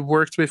 We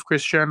worked with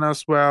Christiana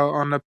as well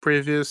on a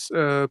previous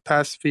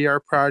past VR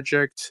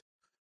project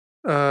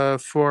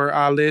for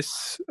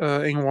Alice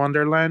in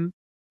Wonderland,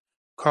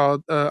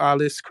 called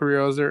Alice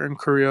Curioser and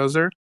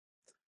Curioser.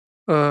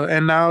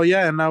 And now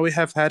we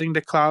have Heading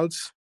the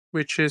Clouds,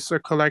 which is a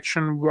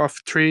collection of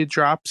 3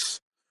 drops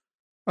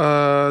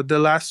The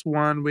last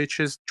one, which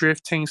is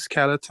Drifting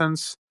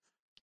Skeletons,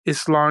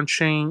 is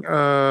launching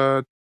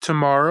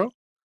tomorrow.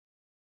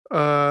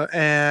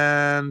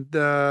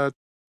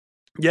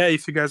 Yeah,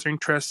 if you guys are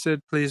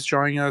interested, please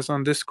join us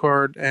on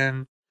Discord,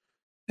 and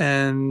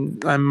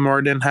I'm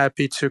more than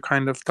happy to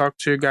kind of talk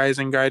to you guys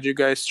and guide you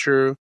guys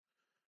through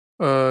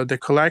the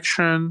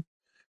collection.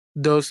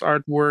 Those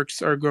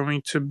artworks are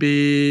going to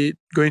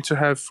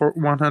have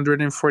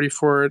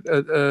 144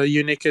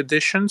 unique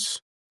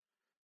editions,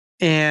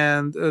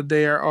 and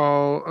they are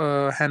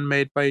all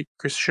handmade by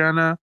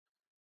Christiana.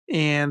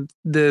 And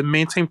the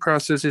minting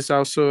process is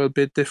also a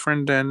bit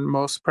different than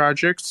most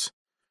projects.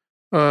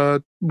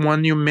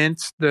 When you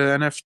mint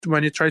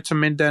when you try to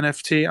mint the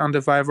NFT on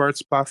the Vive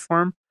Arts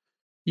platform,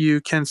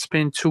 you can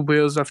spin 2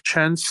 wheels of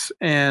chance,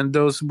 and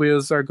those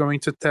wheels are going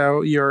to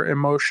tell your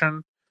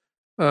emotion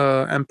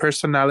and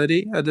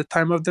personality at the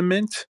time of the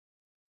mint.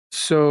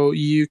 So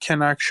you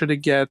can actually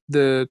get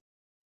the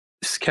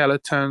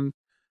skeleton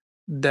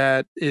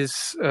that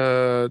is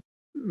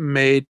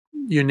made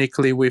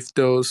uniquely with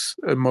those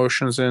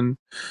emotions and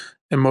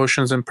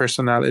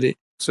personality.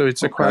 So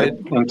it's a quite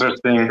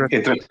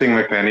interesting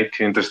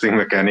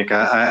mechanic.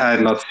 I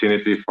had not seen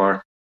it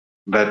before,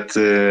 but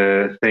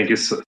thank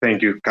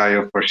you,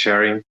 Caio, for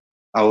sharing.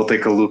 I will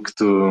take a look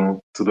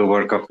to the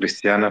work of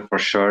Cristiana for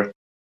sure,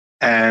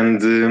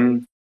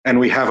 and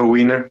we have a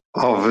winner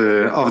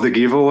of the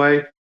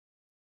giveaway.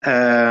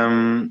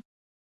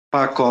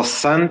 Paco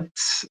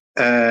Sant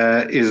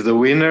is the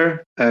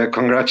winner.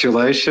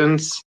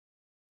 Congratulations!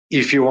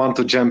 If you want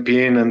to jump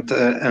in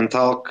and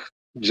talk,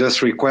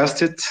 just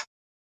request it.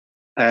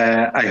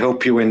 I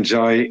hope you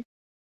enjoy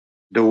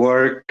the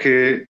work,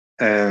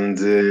 and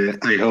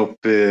I hope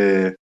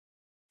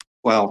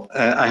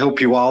I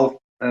hope you all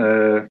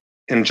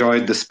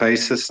enjoyed the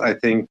spaces. I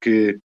think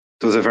it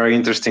was a very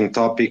interesting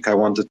topic. I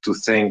wanted to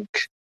thank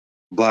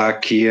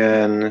Black,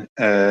 Ian,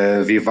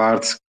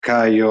 Vivarts,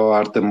 Caio,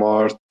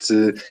 Artemort,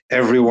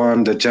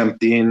 everyone that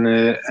jumped in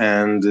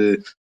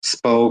and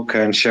spoke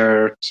and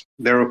shared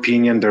their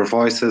opinion, their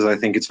voices. I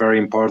think it's very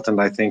important.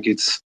 I think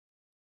it's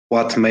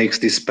what makes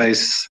this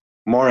space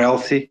more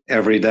healthy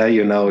every day,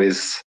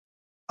 is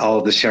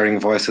all the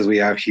sharing voices we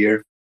have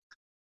here.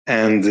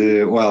 And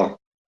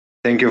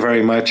thank you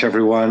very much,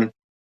 everyone.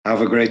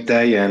 Have a great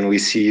day, and we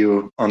see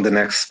you on the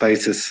next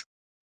spaces.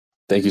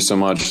 Thank you so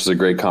much. It was a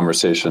great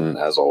conversation,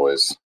 as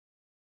always.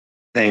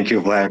 Thank you,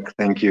 Black.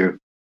 Thank you.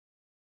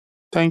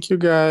 Thank you,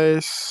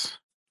 guys.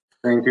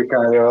 Thank you,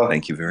 Caio.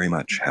 Thank you very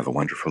much. Have a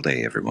wonderful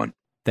day, everyone.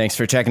 Thanks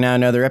for checking out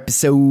another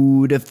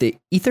episode of The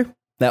Ether.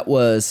 That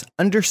was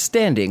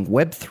Understanding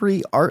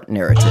Web3 Art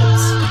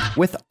Narratives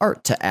with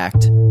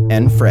Art2act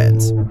and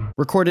Friends.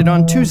 Recorded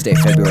on Tuesday,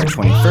 February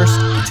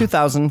 21st,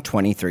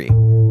 2023.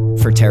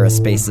 For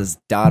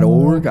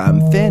TerraSpaces.org,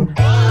 I'm Finn.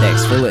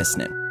 Thanks for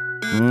listening.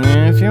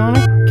 And if you want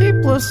to keep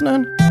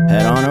listening,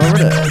 head on over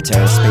to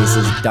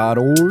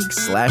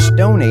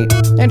TerraSpaces.org/donate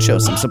and show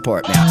some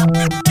support now.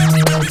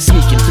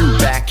 Sneaking through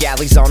back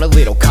alleys on a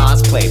little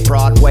cosplay.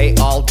 Broadway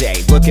all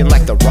day, looking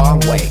like the wrong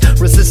way.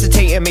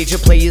 Resuscitating major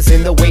players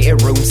in the waiting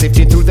room.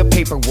 Sifting through the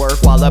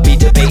paperwork while I be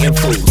debating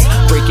fools.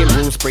 Breaking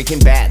rules, breaking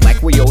bad,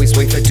 like we always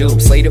wait for doom.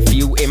 Slayed a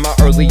few in my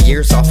early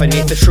years off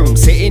beneath the shrooms.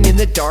 Sitting in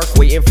the dark,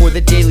 waiting for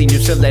the daily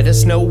news to let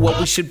us know what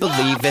we should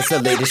believe as the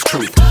latest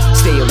truth.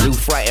 Stay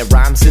aloof, writing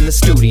rhymes in the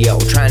studio.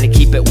 Trying to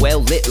keep it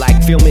well lit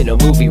like filming a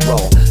movie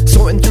roll.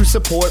 Sorting through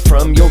support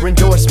from your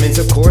endorsements.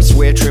 Of course,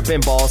 we're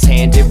tripping balls,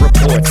 handed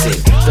reports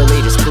in. The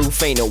latest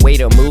proof ain't a way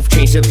to move,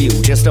 change the view.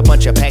 Just a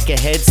bunch of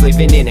peckerheads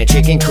living in a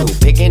chicken coop.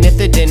 Picking at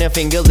the dinner,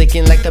 finger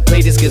licking like the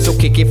plate is good. So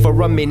kick it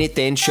for a minute,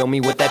 then show me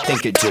what that thing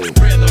could do. 2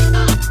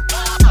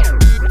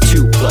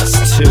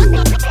 +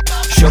 2.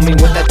 Show me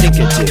what that thing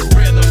could do.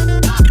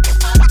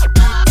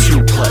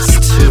 2 +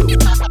 2.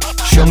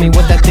 Show me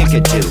what that thing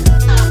could do.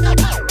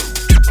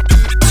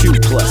 2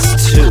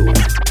 + 2.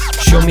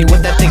 Show me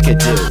what that thing could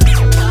do.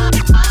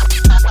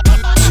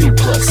 2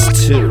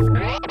 + 2.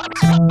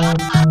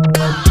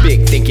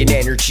 Big thinking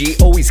energy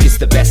always gets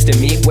the best of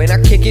me when I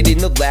kick it in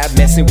the lab,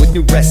 messing with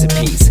new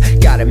recipes.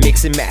 Gotta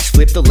mix and match,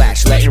 flip the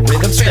latch, letting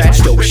rhythm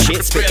scratch. Dope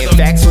shit, spitting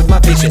facts with my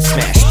vision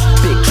smashed.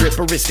 Big trip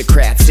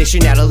aristocrats,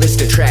 dishing out a list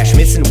of trash.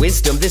 Missing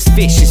wisdom, this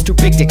fish is too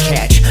big to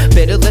catch.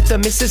 Better let the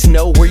missus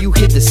know where you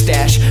hid the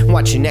stash.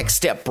 Watch your next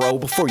step, bro,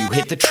 before you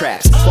hit the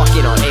traps.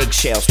 Walking on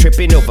eggshells,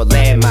 tripping over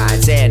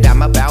landmines. And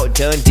I'm about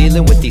done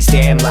dealing with these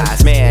damn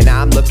lies. Man,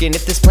 I'm looking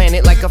at this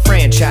planet like a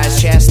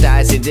franchise.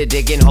 Chastised into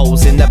digging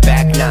holes in the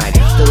back nine.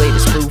 The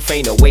latest proof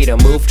ain't a way to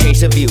move,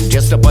 change the view.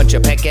 Just a bunch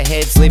of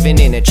peckerheads living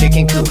in a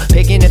chicken coop.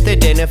 Picking at the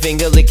dinner,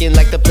 finger licking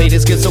like the plate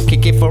is good. So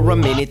kick it for a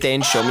minute,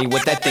 then show me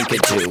what that thing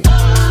could do.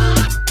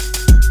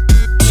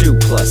 2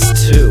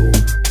 + 2.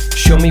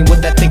 Show me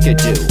what that thing could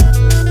do.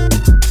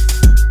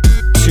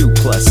 2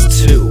 +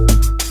 2.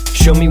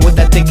 Show me what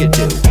that thing could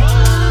do.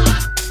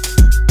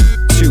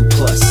 2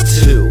 +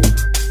 2.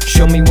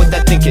 Show me what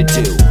that thing could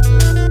do.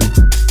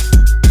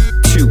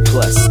 2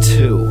 +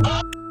 2.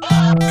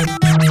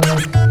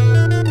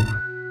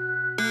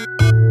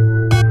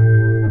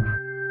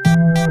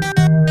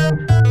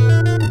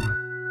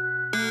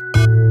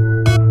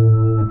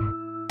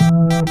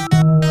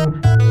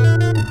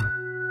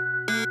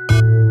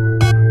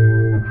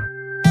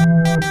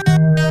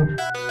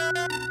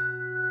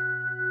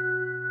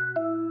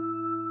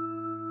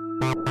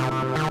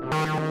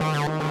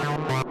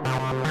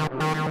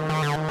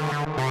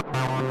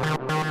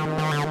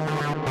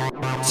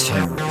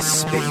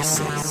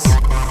 faces.